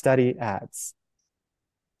 You study ads.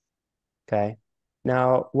 Okay.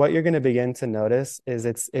 Now, what you're going to begin to notice is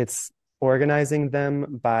it's organizing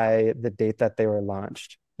them by the date that they were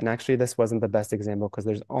launched. And actually, this wasn't the best example because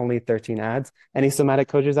there's only 13 ads. Any somatic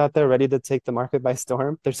coaches out there ready to take the market by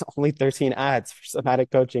storm? There's only 13 ads for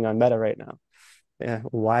somatic coaching on Meta right now. Yeah,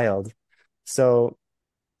 wild. So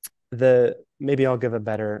maybe I'll give a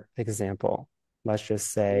better example. Let's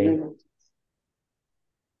just say,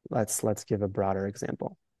 let's give a broader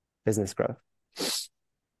example. Business growth.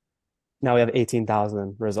 Now we have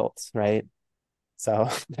 18,000 results, right? So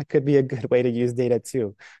that could be a good way to use data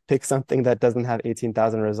too. Pick something that doesn't have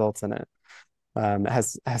 18,000 results in it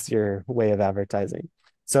as your way of advertising.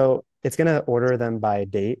 So it's going to order them by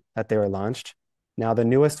date that they were launched. Now the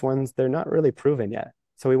newest ones, they're not really proven yet.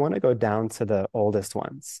 So we want to go down to the oldest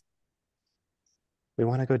ones. We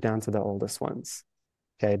want to go down to the oldest ones.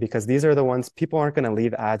 Okay, because these are the ones people aren't going to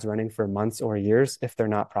leave ads running for months or years if they're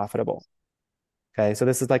not profitable. Okay, so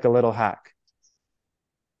this is like a little hack.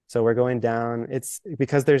 So we're going down. It's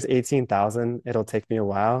because there's 18,000, it'll take me a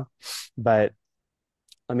while, but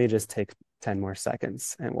let me just take 10 more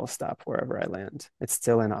seconds and we'll stop wherever I land. It's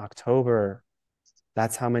still in October.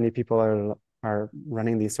 That's how many people are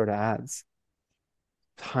running these sort of ads.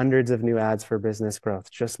 Hundreds of new ads for business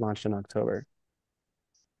growth just launched in October.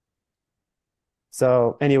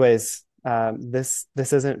 So anyways, this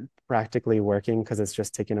isn't practically working because it's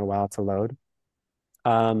just taking a while to load.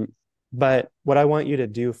 But what I want you to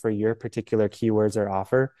do for your particular keywords or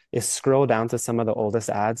offer is scroll down to some of the oldest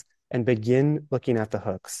ads and begin looking at the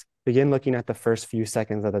hooks. Begin looking at the first few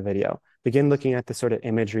seconds of the video. Begin looking at the sort of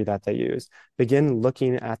imagery that they use. Begin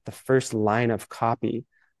looking at the first line of copy.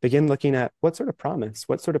 Begin looking at what sort of promise,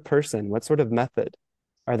 what sort of person, what sort of method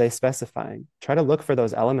are they specifying? Try to look for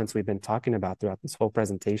those elements we've been talking about throughout this whole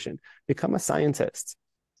presentation. Become a scientist,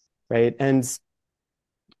 right? And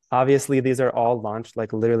obviously, these are all launched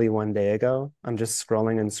like literally one day ago. I'm just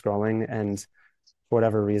scrolling and scrolling, and for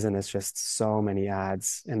whatever reason, it's just so many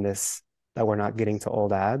ads in this that we're not getting to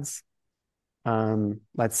old ads.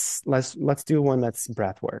 Let's do one that's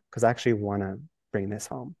breath work because I actually want to bring this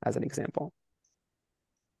home as an example.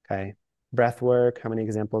 Okay, breath work. How many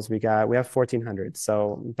examples we got? We have 1,400,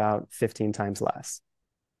 so about 15 times less.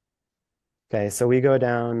 Okay, so we go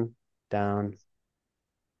down, down.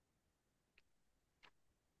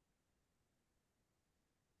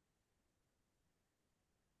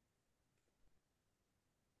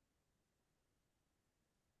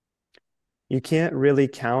 You can't really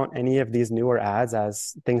count any of these newer ads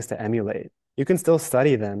as things to emulate. You can still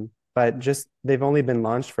study them, but just they've only been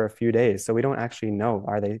launched for a few days, so we don't actually know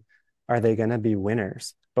are they going to be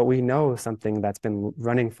winners. But we know something that's been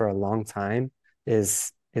running for a long time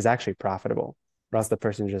is actually profitable, or else the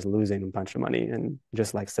person's just losing a bunch of money and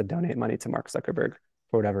just likes to donate money to Mark Zuckerberg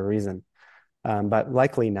for whatever reason. But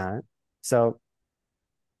likely not. So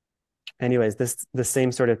anyways, the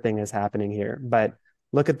same sort of thing is happening here, but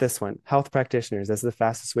look at this one. Health practitioners. This is the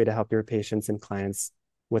fastest way to help your patients and clients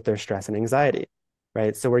with their stress and anxiety,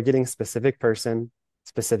 right? So we're getting specific person,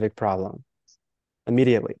 specific problem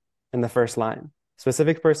immediately in the first line.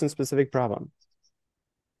 Specific person, specific problem,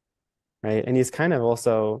 right? And he's kind of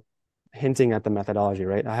also hinting at the methodology,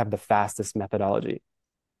 right? I have the fastest methodology,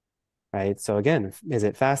 right? So again, is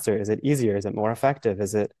it faster? Is it easier? Is it more effective?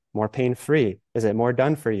 Is it more pain-free? Is it more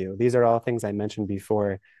done for you? These are all things I mentioned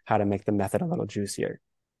before, how to make the method a little juicier.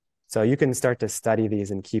 So you can start to study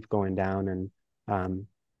these and keep going down and,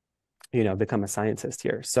 become a scientist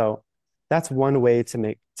here. So that's one way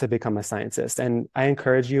to become a scientist. And I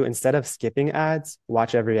encourage you, instead of skipping ads,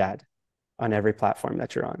 watch every ad on every platform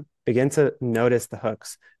that you're on. Begin to notice the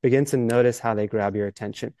hooks. Begin to notice how they grab your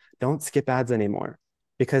attention. Don't skip ads anymore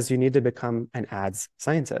because you need to become an ads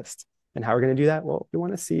scientist. And how we're going to do that? Well, we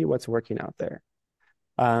want to see what's working out there.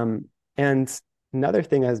 And another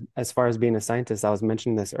thing, as far as being a scientist, I was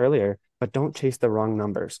mentioning this earlier, but don't chase the wrong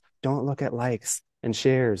numbers. Don't look at likes and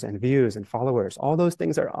shares and views and followers. All those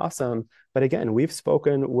things are awesome. But again, we've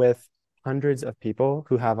spoken with hundreds of people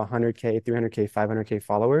who have 100K, 300K, 500K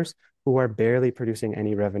followers who are barely producing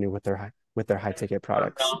any revenue with their high ticket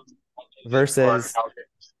products versus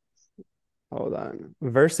hold on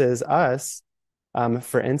versus us.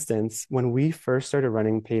 For instance, when we first started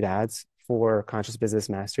running paid ads for Conscious Business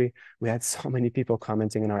Mastery, we had so many people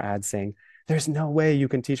commenting in our ads saying, there's no way you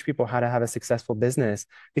can teach people how to have a successful business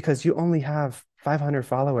because you only have 500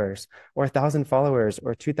 followers or 1,000 followers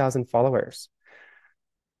or 2,000 followers,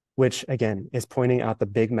 which again is pointing out the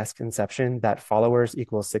big misconception that followers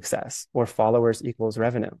equals success or followers equals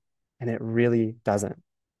revenue. And it really doesn't.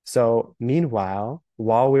 So meanwhile,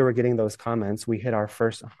 while we were getting those comments, we hit our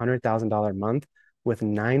first $100,000 month with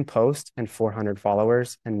 9 posts and 400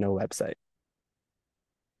 followers and no website.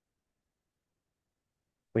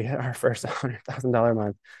 We hit our first $100,000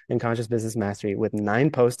 month in Conscious Business Mastery with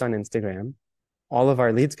 9 posts on Instagram, all of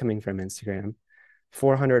our leads coming from Instagram,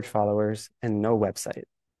 400 followers, and no website.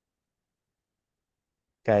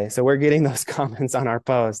 Okay, so we're getting those comments on our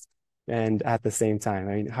post, and at the same time,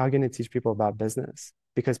 I mean, how are you going to teach people about business?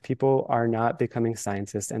 Because people are not becoming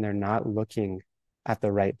scientists and they're not looking at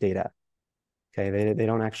the right data. Okay, they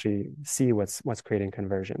don't actually see what's creating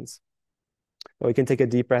conversions. But we can take a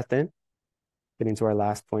deep breath in, getting to our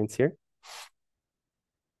last points here.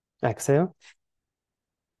 Exhale.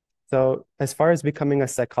 So as far as becoming a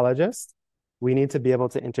psychologist, we need to be able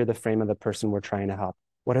to enter the frame of the person we're trying to help.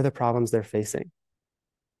 What are the problems they're facing?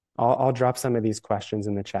 I'll drop some of these questions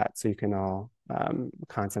in the chat so you can all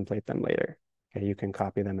contemplate them later. Okay, you can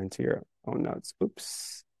copy them into your own notes.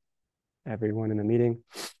 Oops, everyone in the meeting.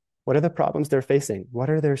 What are the problems they're facing? What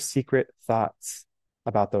are their secret thoughts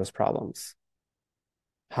about those problems?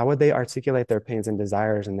 How would they articulate their pains and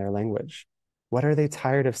desires in their language? What are they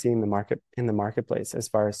tired of seeing in the marketplace as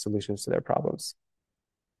far as solutions to their problems?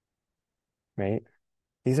 Right?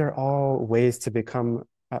 These are all ways to become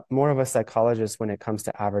more of a psychologist when it comes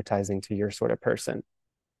to advertising to your sort of person.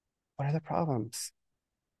 What are the problems?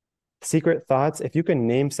 Secret thoughts. If you can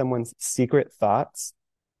name someone's secret thoughts,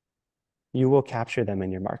 you will capture them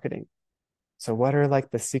in your marketing. So what are like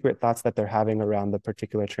the secret thoughts that they're having around the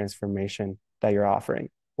particular transformation that you're offering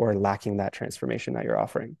or lacking that transformation that you're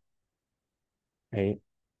offering, right?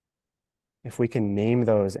 If we can name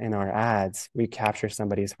those in our ads, we capture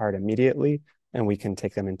somebody's heart immediately and we can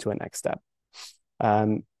take them into a next step.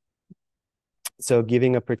 So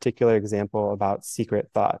giving a particular example about secret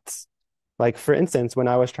thoughts, like for instance, when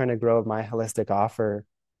I was trying to grow my holistic offer,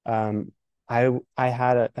 I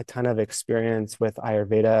had a ton of experience with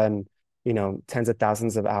Ayurveda and, you know, tens of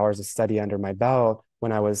thousands of hours of study under my belt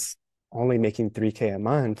when I was only making 3K a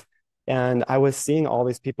month. And I was seeing all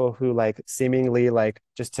these people who like seemingly like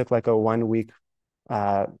just took like a 1 week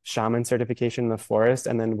shaman certification in the forest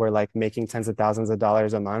and then were like making tens of thousands of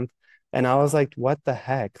dollars a month. And I was like, what the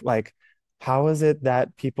heck? Like, how is it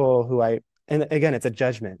that people who and again, it's a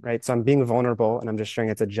judgment, right? So I'm being vulnerable and I'm just sharing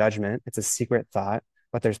it's a judgment. It's a secret thought,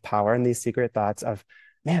 but there's power in these secret thoughts of,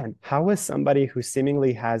 man, how is somebody who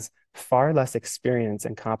seemingly has far less experience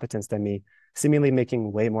and competence than me, seemingly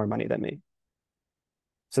making way more money than me?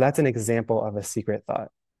 So that's an example of a secret thought,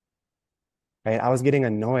 right? I was getting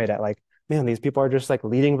annoyed at like, man, these people are just like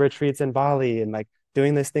leading retreats in Bali and like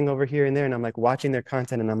doing this thing over here and there. And I'm like watching their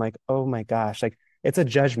content and I'm like, oh my gosh, like it's a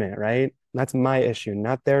judgment, right? And that's my issue,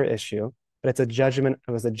 not their issue, but it's a judgment.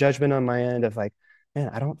 It was a judgment on my end of like, man,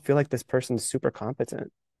 I don't feel like this person's super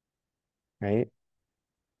competent, right?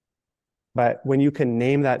 But when you can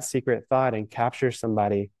name that secret thought and capture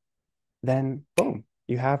somebody, then boom,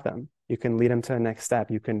 you have them. You can lead them to the next step.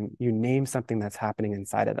 You name something that's happening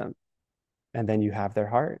inside of them, and then you have their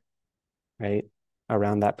heart, right,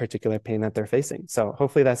 around that particular pain that they're facing. So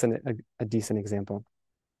hopefully that's a decent example.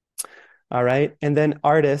 All right. And then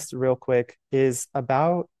artist, real quick, is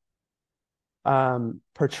about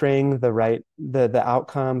portraying the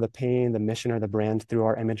outcome, the pain, the mission, or the brand through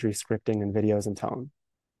our imagery, scripting, and videos and tone.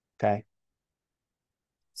 Okay.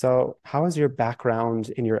 So how is your background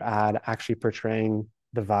in your ad actually portraying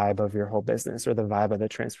the vibe of your whole business or the vibe of the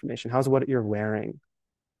transformation? How's what you're wearing?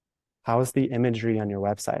 How's the imagery on your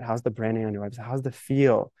website? How's the branding on your website? How's the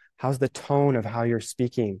feel? How's the tone of how you're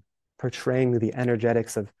speaking, portraying the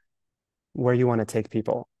energetics of where you want to take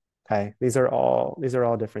people. Okay. These are all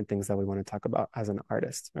different things that we want to talk about as an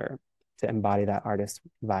artist or to embody that artist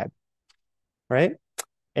vibe. Right.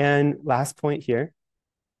 And last point here.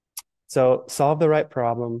 So solve the right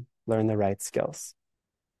problem, learn the right skills.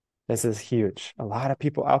 This is huge. A lot of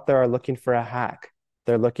people out there are looking for a hack.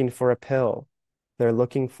 They're looking for a pill. They're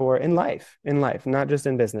looking for in life, not just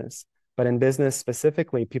in business, but in business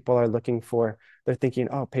specifically, people are looking for, they're thinking,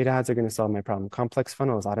 oh, paid ads are going to solve my problem. Complex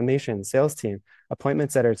funnels, automation, sales team,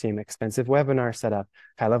 appointment setter team, expensive webinar setup,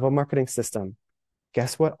 high level marketing system.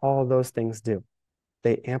 Guess what all those things do?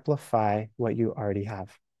 They amplify what you already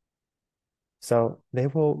have. So they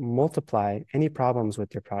will multiply any problems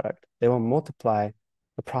with your product. They will multiply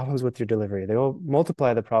the problems with your delivery. They will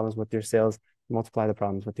multiply the problems with your sales, multiply the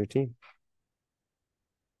problems with your team,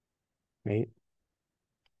 right?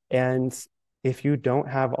 And if you don't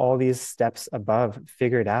have all these steps above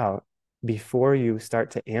figured out before you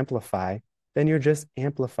start to amplify, then you're just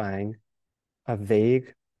amplifying a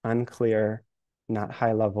vague, unclear, not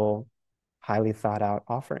high level, highly thought out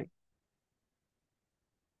offering.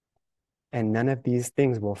 And none of these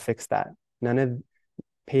things will fix that. None of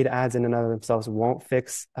paid ads in and of themselves won't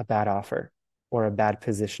fix a bad offer or a bad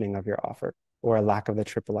positioning of your offer or a lack of the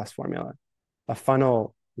triple S formula. A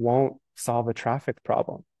funnel won't solve a traffic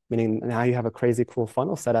problem, meaning now you have a crazy cool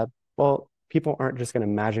funnel setup. Well, people aren't just going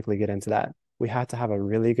to magically get into that. We have to have a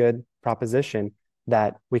really good proposition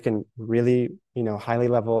that we can really, high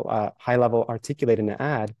level articulate in an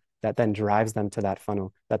ad that then drives them to that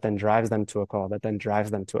funnel, that then drives them to a call, that then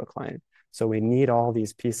drives them to a client. So we need all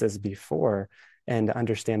these pieces before and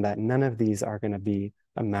understand that none of these are going to be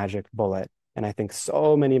a magic bullet. And I think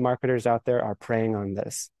so many marketers out there are preying on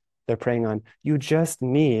this. They're preying on, you just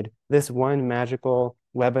need this one magical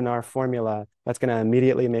webinar formula that's going to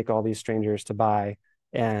immediately make all these strangers to buy,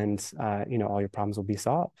 and all your problems will be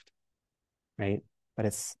solved, right? But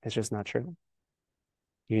it's just not true.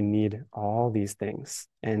 You need all these things.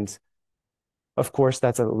 And of course,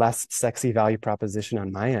 that's a less sexy value proposition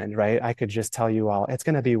on my end, right? I could just tell you all, it's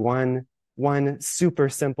going to be one super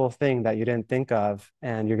simple thing that you didn't think of,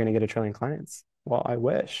 and you're going to get 1 trillion clients. Well, I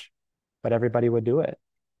wish, but everybody would do it.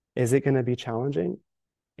 Is it going to be challenging?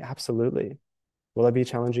 Absolutely. Will it be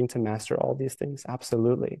challenging to master all these things?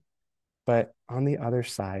 Absolutely. But on the other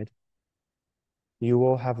side, you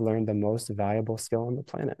will have learned the most valuable skill on the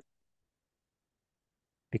planet,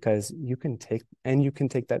 because you can take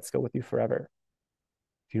that skill with you forever.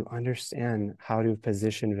 If you understand how to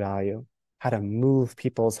position value, how to move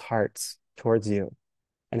people's hearts towards you,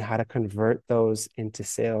 and how to convert those into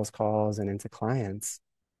sales calls and into clients,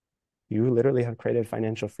 you literally have created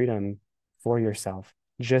financial freedom for yourself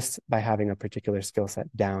just by having a particular skill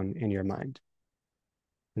set down in your mind.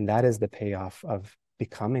 And that is the payoff of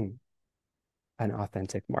becoming an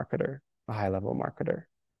authentic marketer, a high-level marketer.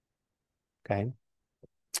 Okay.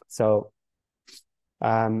 So,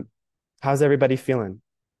 how's everybody feeling?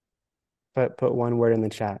 Put one word in the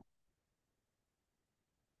chat.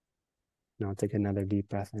 And I'll take another deep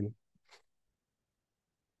breath in.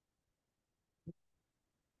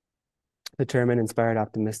 Determined, inspired,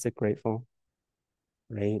 optimistic, grateful.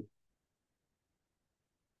 Right.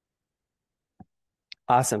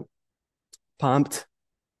 Awesome. Pumped,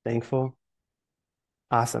 thankful.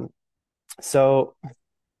 Awesome. So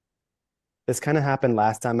this kind of happened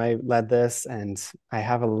last time I led this, and I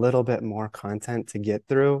have a little bit more content to get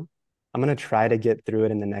through. I'm going to try to get through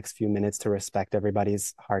it in the next few minutes to respect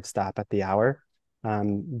everybody's hard stop at the hour.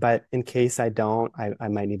 But in case I don't, I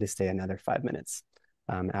might need to stay another 5 minutes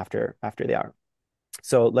after the hour.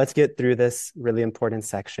 So let's get through this really important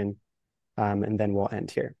section, and then we'll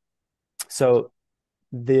end here. So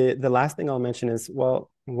the last thing I'll mention is,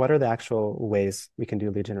 well, what are the actual ways we can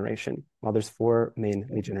do lead generation? Well, there's 4 main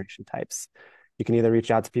lead generation types. You can either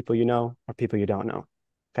reach out to people you know or people you don't know.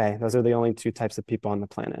 Okay, those are the only 2 types of people on the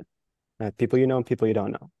planet. People you know and people you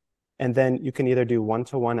don't know. And then you can either do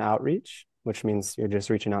one-to-one outreach, which means you're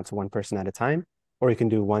just reaching out to one person at a time, or you can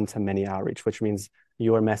do one-to-many outreach, which means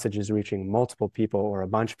your message is reaching multiple people or a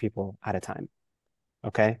bunch of people at a time.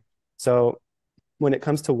 Okay, so when it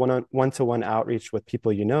comes to one-to-one outreach with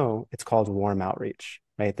people you know, it's called warm outreach,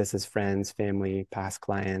 right? This is friends, family, past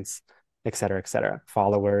clients, et cetera,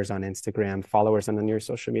 followers on Instagram, followers on your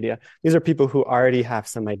social media. These are people who already have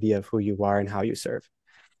some idea of who you are and how you serve.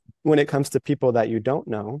 When it comes to people that you don't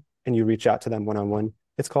know and you reach out to them one-on-one,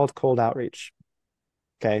 it's called cold outreach,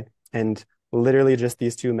 okay? And literally just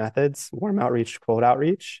these 2 methods, warm outreach, cold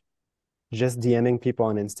outreach, just DMing people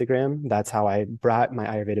on Instagram. That's how I brought my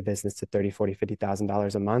Ayurveda business to $30,000, $40,000,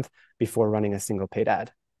 $50,000 a month before running a single paid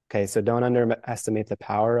ad. Okay, so don't underestimate the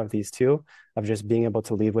power of these two, of just being able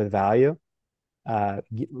to lead with value,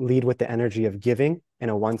 lead with the energy of giving in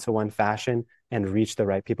a one-to-one fashion and reach the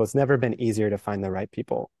right people. It's never been easier to find the right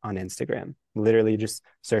people on Instagram. Literally just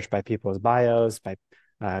search by people's bios,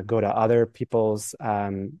 go to other people's,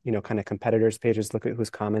 kind of competitors' pages, look at who's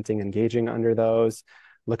commenting, engaging under those.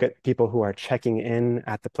 Look at people who are checking in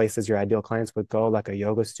at the places your ideal clients would go, like a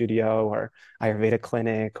yoga studio or Ayurveda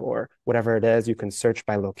clinic or whatever it is. You can search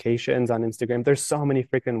by locations on Instagram. There's so many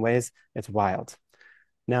freaking ways. It's wild.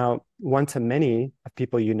 Now, one to many of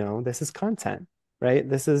people this is content, right?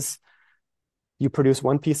 This is you produce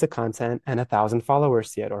one piece of content and 1,000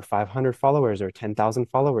 followers see it, or 500 followers, or 10,000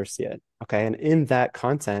 followers see it. Okay. And in that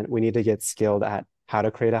content, we need to get skilled at how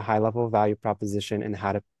to create a high level value proposition and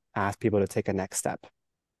how to ask people to take a next step.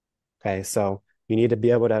 Okay. So you need to be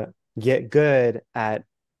able to get good at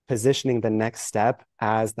positioning the next step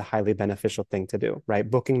as the highly beneficial thing to do, right?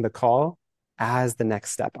 Booking the call as the next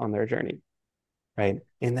step on their journey, right?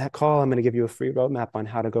 In that call, I'm going to give you a free roadmap on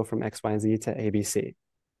how to go from X, Y, and Z to ABC,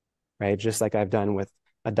 right? Just like I've done with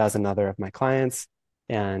a dozen other of my clients,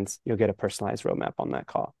 and you'll get a personalized roadmap on that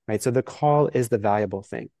call, right? So the call is the valuable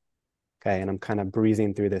thing. Okay. And I'm kind of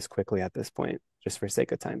breezing through this quickly at this point, just for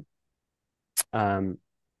sake of time.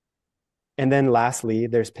 And then lastly,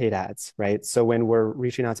 there's paid ads, right? So when we're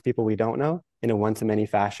reaching out to people we don't know in a one-to-many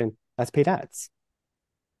fashion, that's paid ads.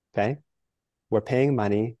 Okay. We're paying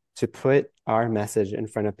money to put our message in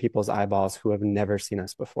front of people's eyeballs who have never seen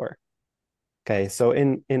us before. Okay. So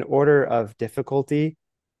in order of difficulty,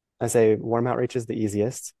 I say warm outreach is the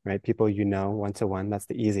easiest, right? People one-to-one, that's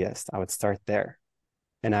the easiest. I would start there.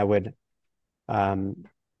 And I would, when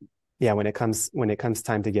it comes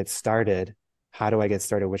time to get started, how do I get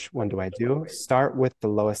started? Which one do I do? Start with the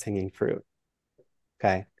lowest hanging fruit.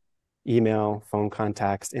 Okay. Email, phone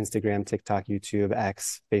contacts, Instagram, TikTok, YouTube,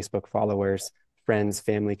 X, Facebook followers, friends,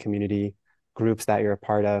 family, community, groups that you're a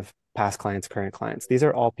part of, past clients, current clients. These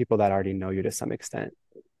are all people that already know you to some extent.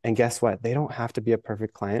 And guess what? They don't have to be a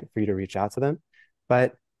perfect client for you to reach out to them.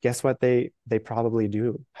 But guess what they probably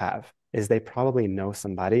do have is they probably know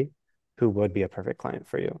somebody who would be a perfect client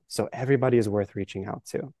for you. So everybody is worth reaching out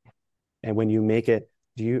to. And when you make it,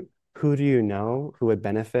 who do you know who would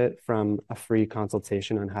benefit from a free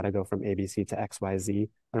consultation on how to go from ABC to XYZ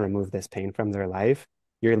and remove this pain from their life?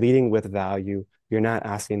 You're leading with value. You're not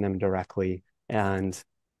asking them directly. And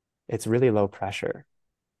it's really low pressure,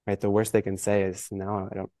 right? The worst they can say is, no,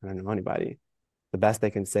 I don't know anybody. The best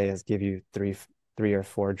they can say is give you three or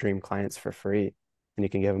four dream clients for free, and you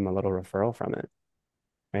can give them a little referral from it,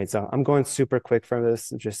 right? So I'm going super quick from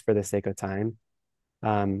this just for the sake of time.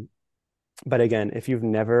 But again, if you've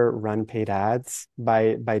never run paid ads,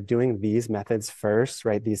 by doing these methods first,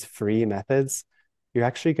 right, these free methods, you're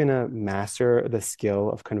actually going to master the skill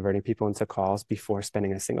of converting people into calls before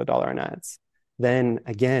spending a single dollar on ads. Then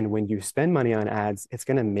again, when you spend money on ads, it's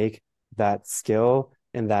going to make that skill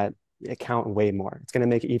and that account way more. It's going to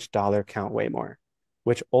make each dollar count way more,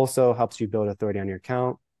 which also helps you build authority on your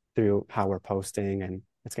account through how we're posting, and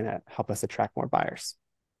it's going to help us attract more buyers.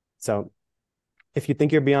 So if you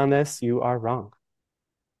think you're beyond this, you are wrong,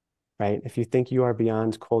 right? If you think you are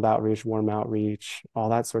beyond cold outreach, warm outreach, all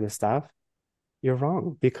that sort of stuff, you're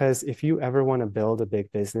wrong. Because if you ever want to build a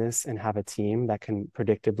big business and have a team that can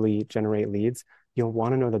predictably generate leads, you'll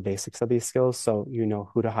want to know the basics of these skills so you know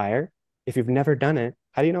who to hire. If you've never done it,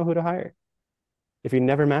 how do you know who to hire? If you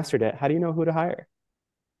never mastered it, how do you know who to hire?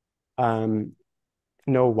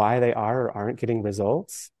 Know why they are or aren't getting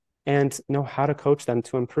results, and know how to coach them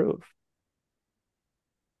to improve,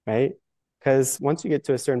 right? Because once you get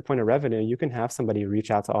to a certain point of revenue, you can have somebody reach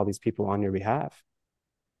out to all these people on your behalf,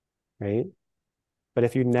 right? But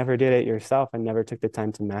if you never did it yourself and never took the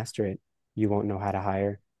time to master it, you won't know how to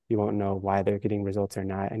hire. You won't know why they're getting results or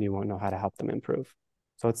not, and you won't know how to help them improve.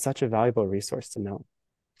 So it's such a valuable resource to know.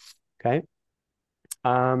 Okay.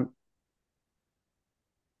 I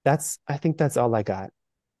think that's all I got.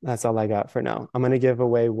 That's all I got for now. I'm going to give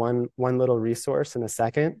away one little resource in a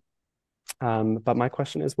second. But my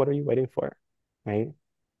question is, what are you waiting for? Right?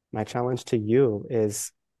 My challenge to you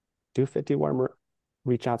is do 50 warm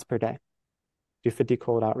reach outs per day. Do 50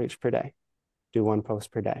 cold outreach per day. Do one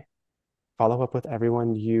post per day. Follow up with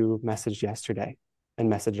everyone you messaged yesterday and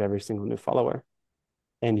message every single new follower.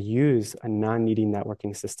 And use a non-needy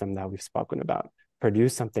networking system that we've spoken about.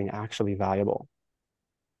 Produce something actually valuable.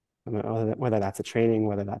 Whether that's a training,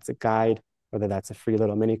 whether that's a guide, whether that's a free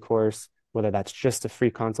little mini course, whether that's just a free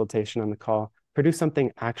consultation on the call. Produce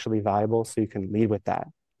something actually valuable so you can lead with that.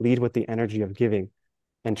 Lead with the energy of giving,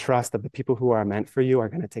 and trust that the people who are meant for you are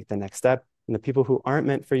going to take the next step, and the people who aren't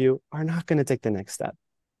meant for you are not going to take the next step.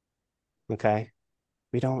 Okay.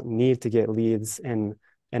 We don't need to get leads in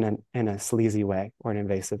a sleazy way or an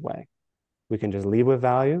invasive way. We can just lead with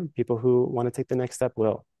value. People who want to take the next step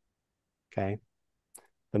will. Okay.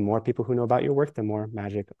 The more people who know about your work, the more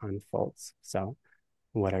magic unfolds. So,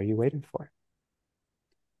 what are you waiting for?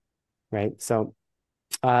 Right. So,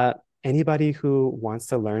 uh, anybody who wants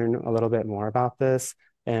to learn a little bit more about this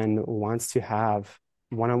and wants to have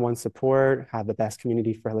one-on-one support, have the best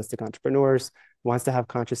community for holistic entrepreneurs, wants to have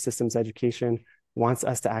conscious systems education, wants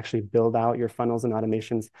us to actually build out your funnels and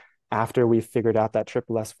automations after we've figured out that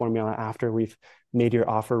triple S formula, after we've made your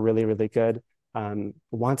offer really, really good,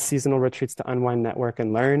 wants seasonal retreats to unwind, network,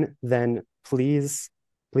 and learn, then please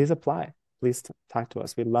apply. Please talk to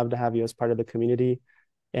us. We'd love to have you as part of the community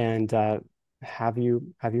and have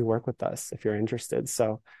you work with us if you're interested.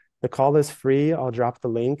 So the call is free. I'll drop the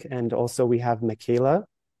link. And also we have Michaela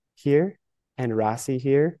here and Rossi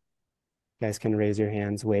here. You guys can raise your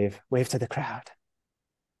hands, wave to the crowd.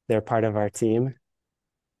 They're part of our team.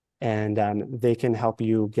 And they can help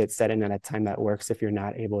you get set in at a time that works if you're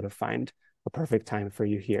not able to find a perfect time for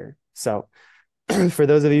you here. So for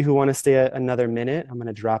those of you who want to stay another minute, I'm going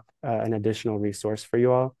to drop an additional resource for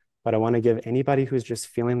you all. But I want to give anybody who's just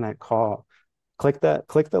feeling that call, click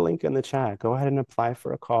the link in the chat. Go ahead and apply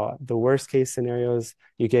for a call. The worst case scenarios,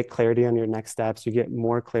 you get clarity on your next steps. You get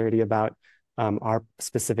more clarity about our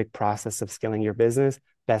specific process of scaling your business.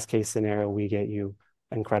 Best case scenario, we get you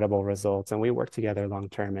incredible results, and we work together long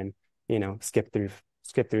term, and skip through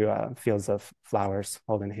fields of flowers,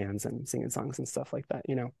 holding hands and singing songs and stuff like that.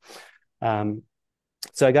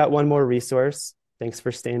 So I got one more resource. Thanks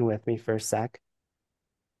for staying with me for a sec.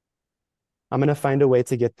 I'm going to find a way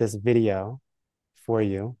to get this video for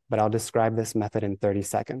you, but I'll describe this method in 30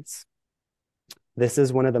 seconds. This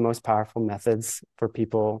is one of the most powerful methods for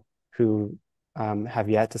people who have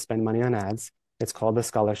yet to spend money on ads. It's called the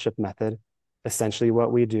scholarship method. Essentially,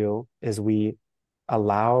 what we do is we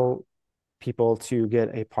allow people to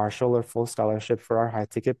get a partial or full scholarship for our high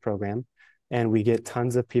ticket program. And we get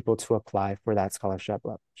tons of people to apply for that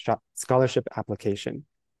scholarship application.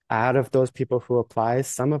 Out of those people who apply,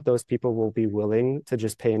 some of those people will be willing to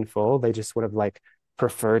just pay in full. They just would have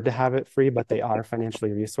preferred to have it free, but they are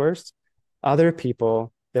financially resourced. Other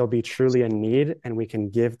people, they'll be truly in need, and we can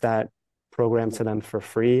give that program to them for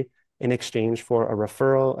free in exchange for a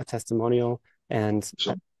referral, a testimonial, and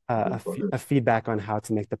a feedback on how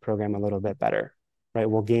to make the program a little bit better. Right,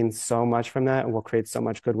 we'll gain so much from that, and we'll create so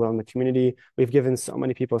much goodwill in the community. We've given so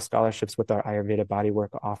many people scholarships with our Ayurveda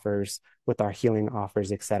bodywork offers, with our healing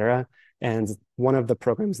offers, etc. And one of the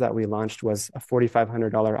programs that we launched was a $4,500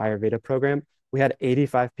 Ayurveda program. We had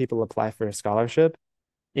 85 people apply for a scholarship,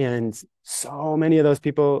 and so many of those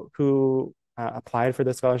people who applied for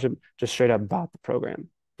the scholarship just straight up bought the program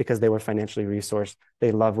because they were financially resourced.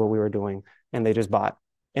 They loved what we were doing, and they just bought.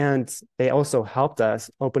 And they also helped us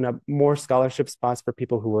open up more scholarship spots for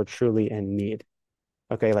people who were truly in need.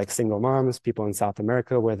 Okay, like single moms, people in South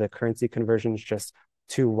America where the currency conversion is just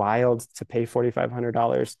too wild to pay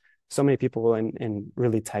 $4,500. So many people in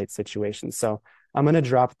really tight situations. So I'm going to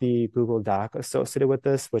drop the Google Doc associated with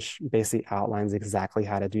this, which basically outlines exactly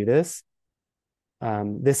how to do this.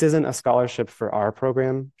 This isn't a scholarship for our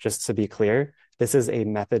program, just to be clear. This is a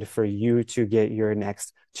method for you to get your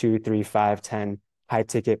next 2, 3, 5, 10 high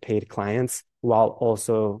ticket paid clients while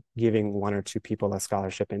also giving 1 or 2 people a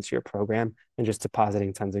scholarship into your program and just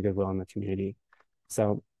depositing tons of goodwill in the community.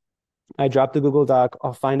 So I dropped the Google Doc.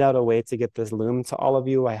 I'll find out a way to get this Loom to all of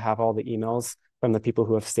you. I have all the emails from the people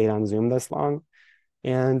who have stayed on Zoom this long.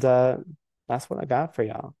 And that's what I got for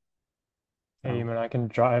y'all. Hey, Yamuna, I can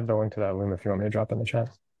drive the link to that Loom if you want me to drop in the chat.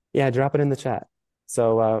 Yeah, drop it in the chat.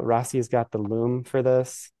 So Rossi's got the Loom for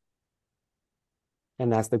this.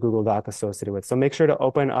 And that's the Google Doc associated with. So make sure to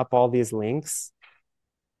open up all these links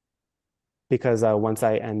because once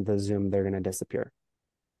I end the Zoom, they're going to disappear.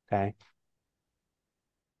 Okay.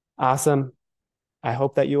 Awesome. I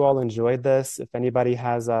hope that you all enjoyed this. If anybody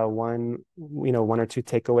has one or two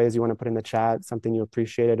takeaways you want to put in the chat, something you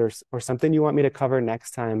appreciated or something you want me to cover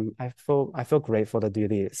next time, I feel grateful to do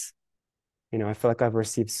these. I feel like I've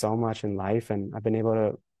received so much in life, and I've been able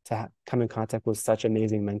to come in contact with such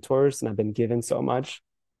amazing mentors, and I've been given so much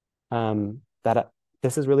that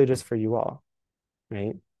this is really just for you all,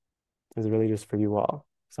 right? This is really just for you all.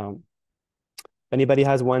 So if anybody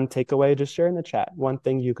has one takeaway, just share in the chat, one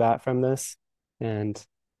thing you got from this, and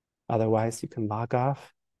otherwise you can log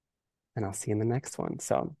off, and I'll see you in the next one.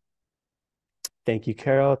 So thank you,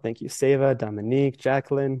 Carol. Thank you, Seva, Dominique,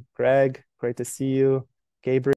 Jacqueline, Greg. Great to see you. Gabriel.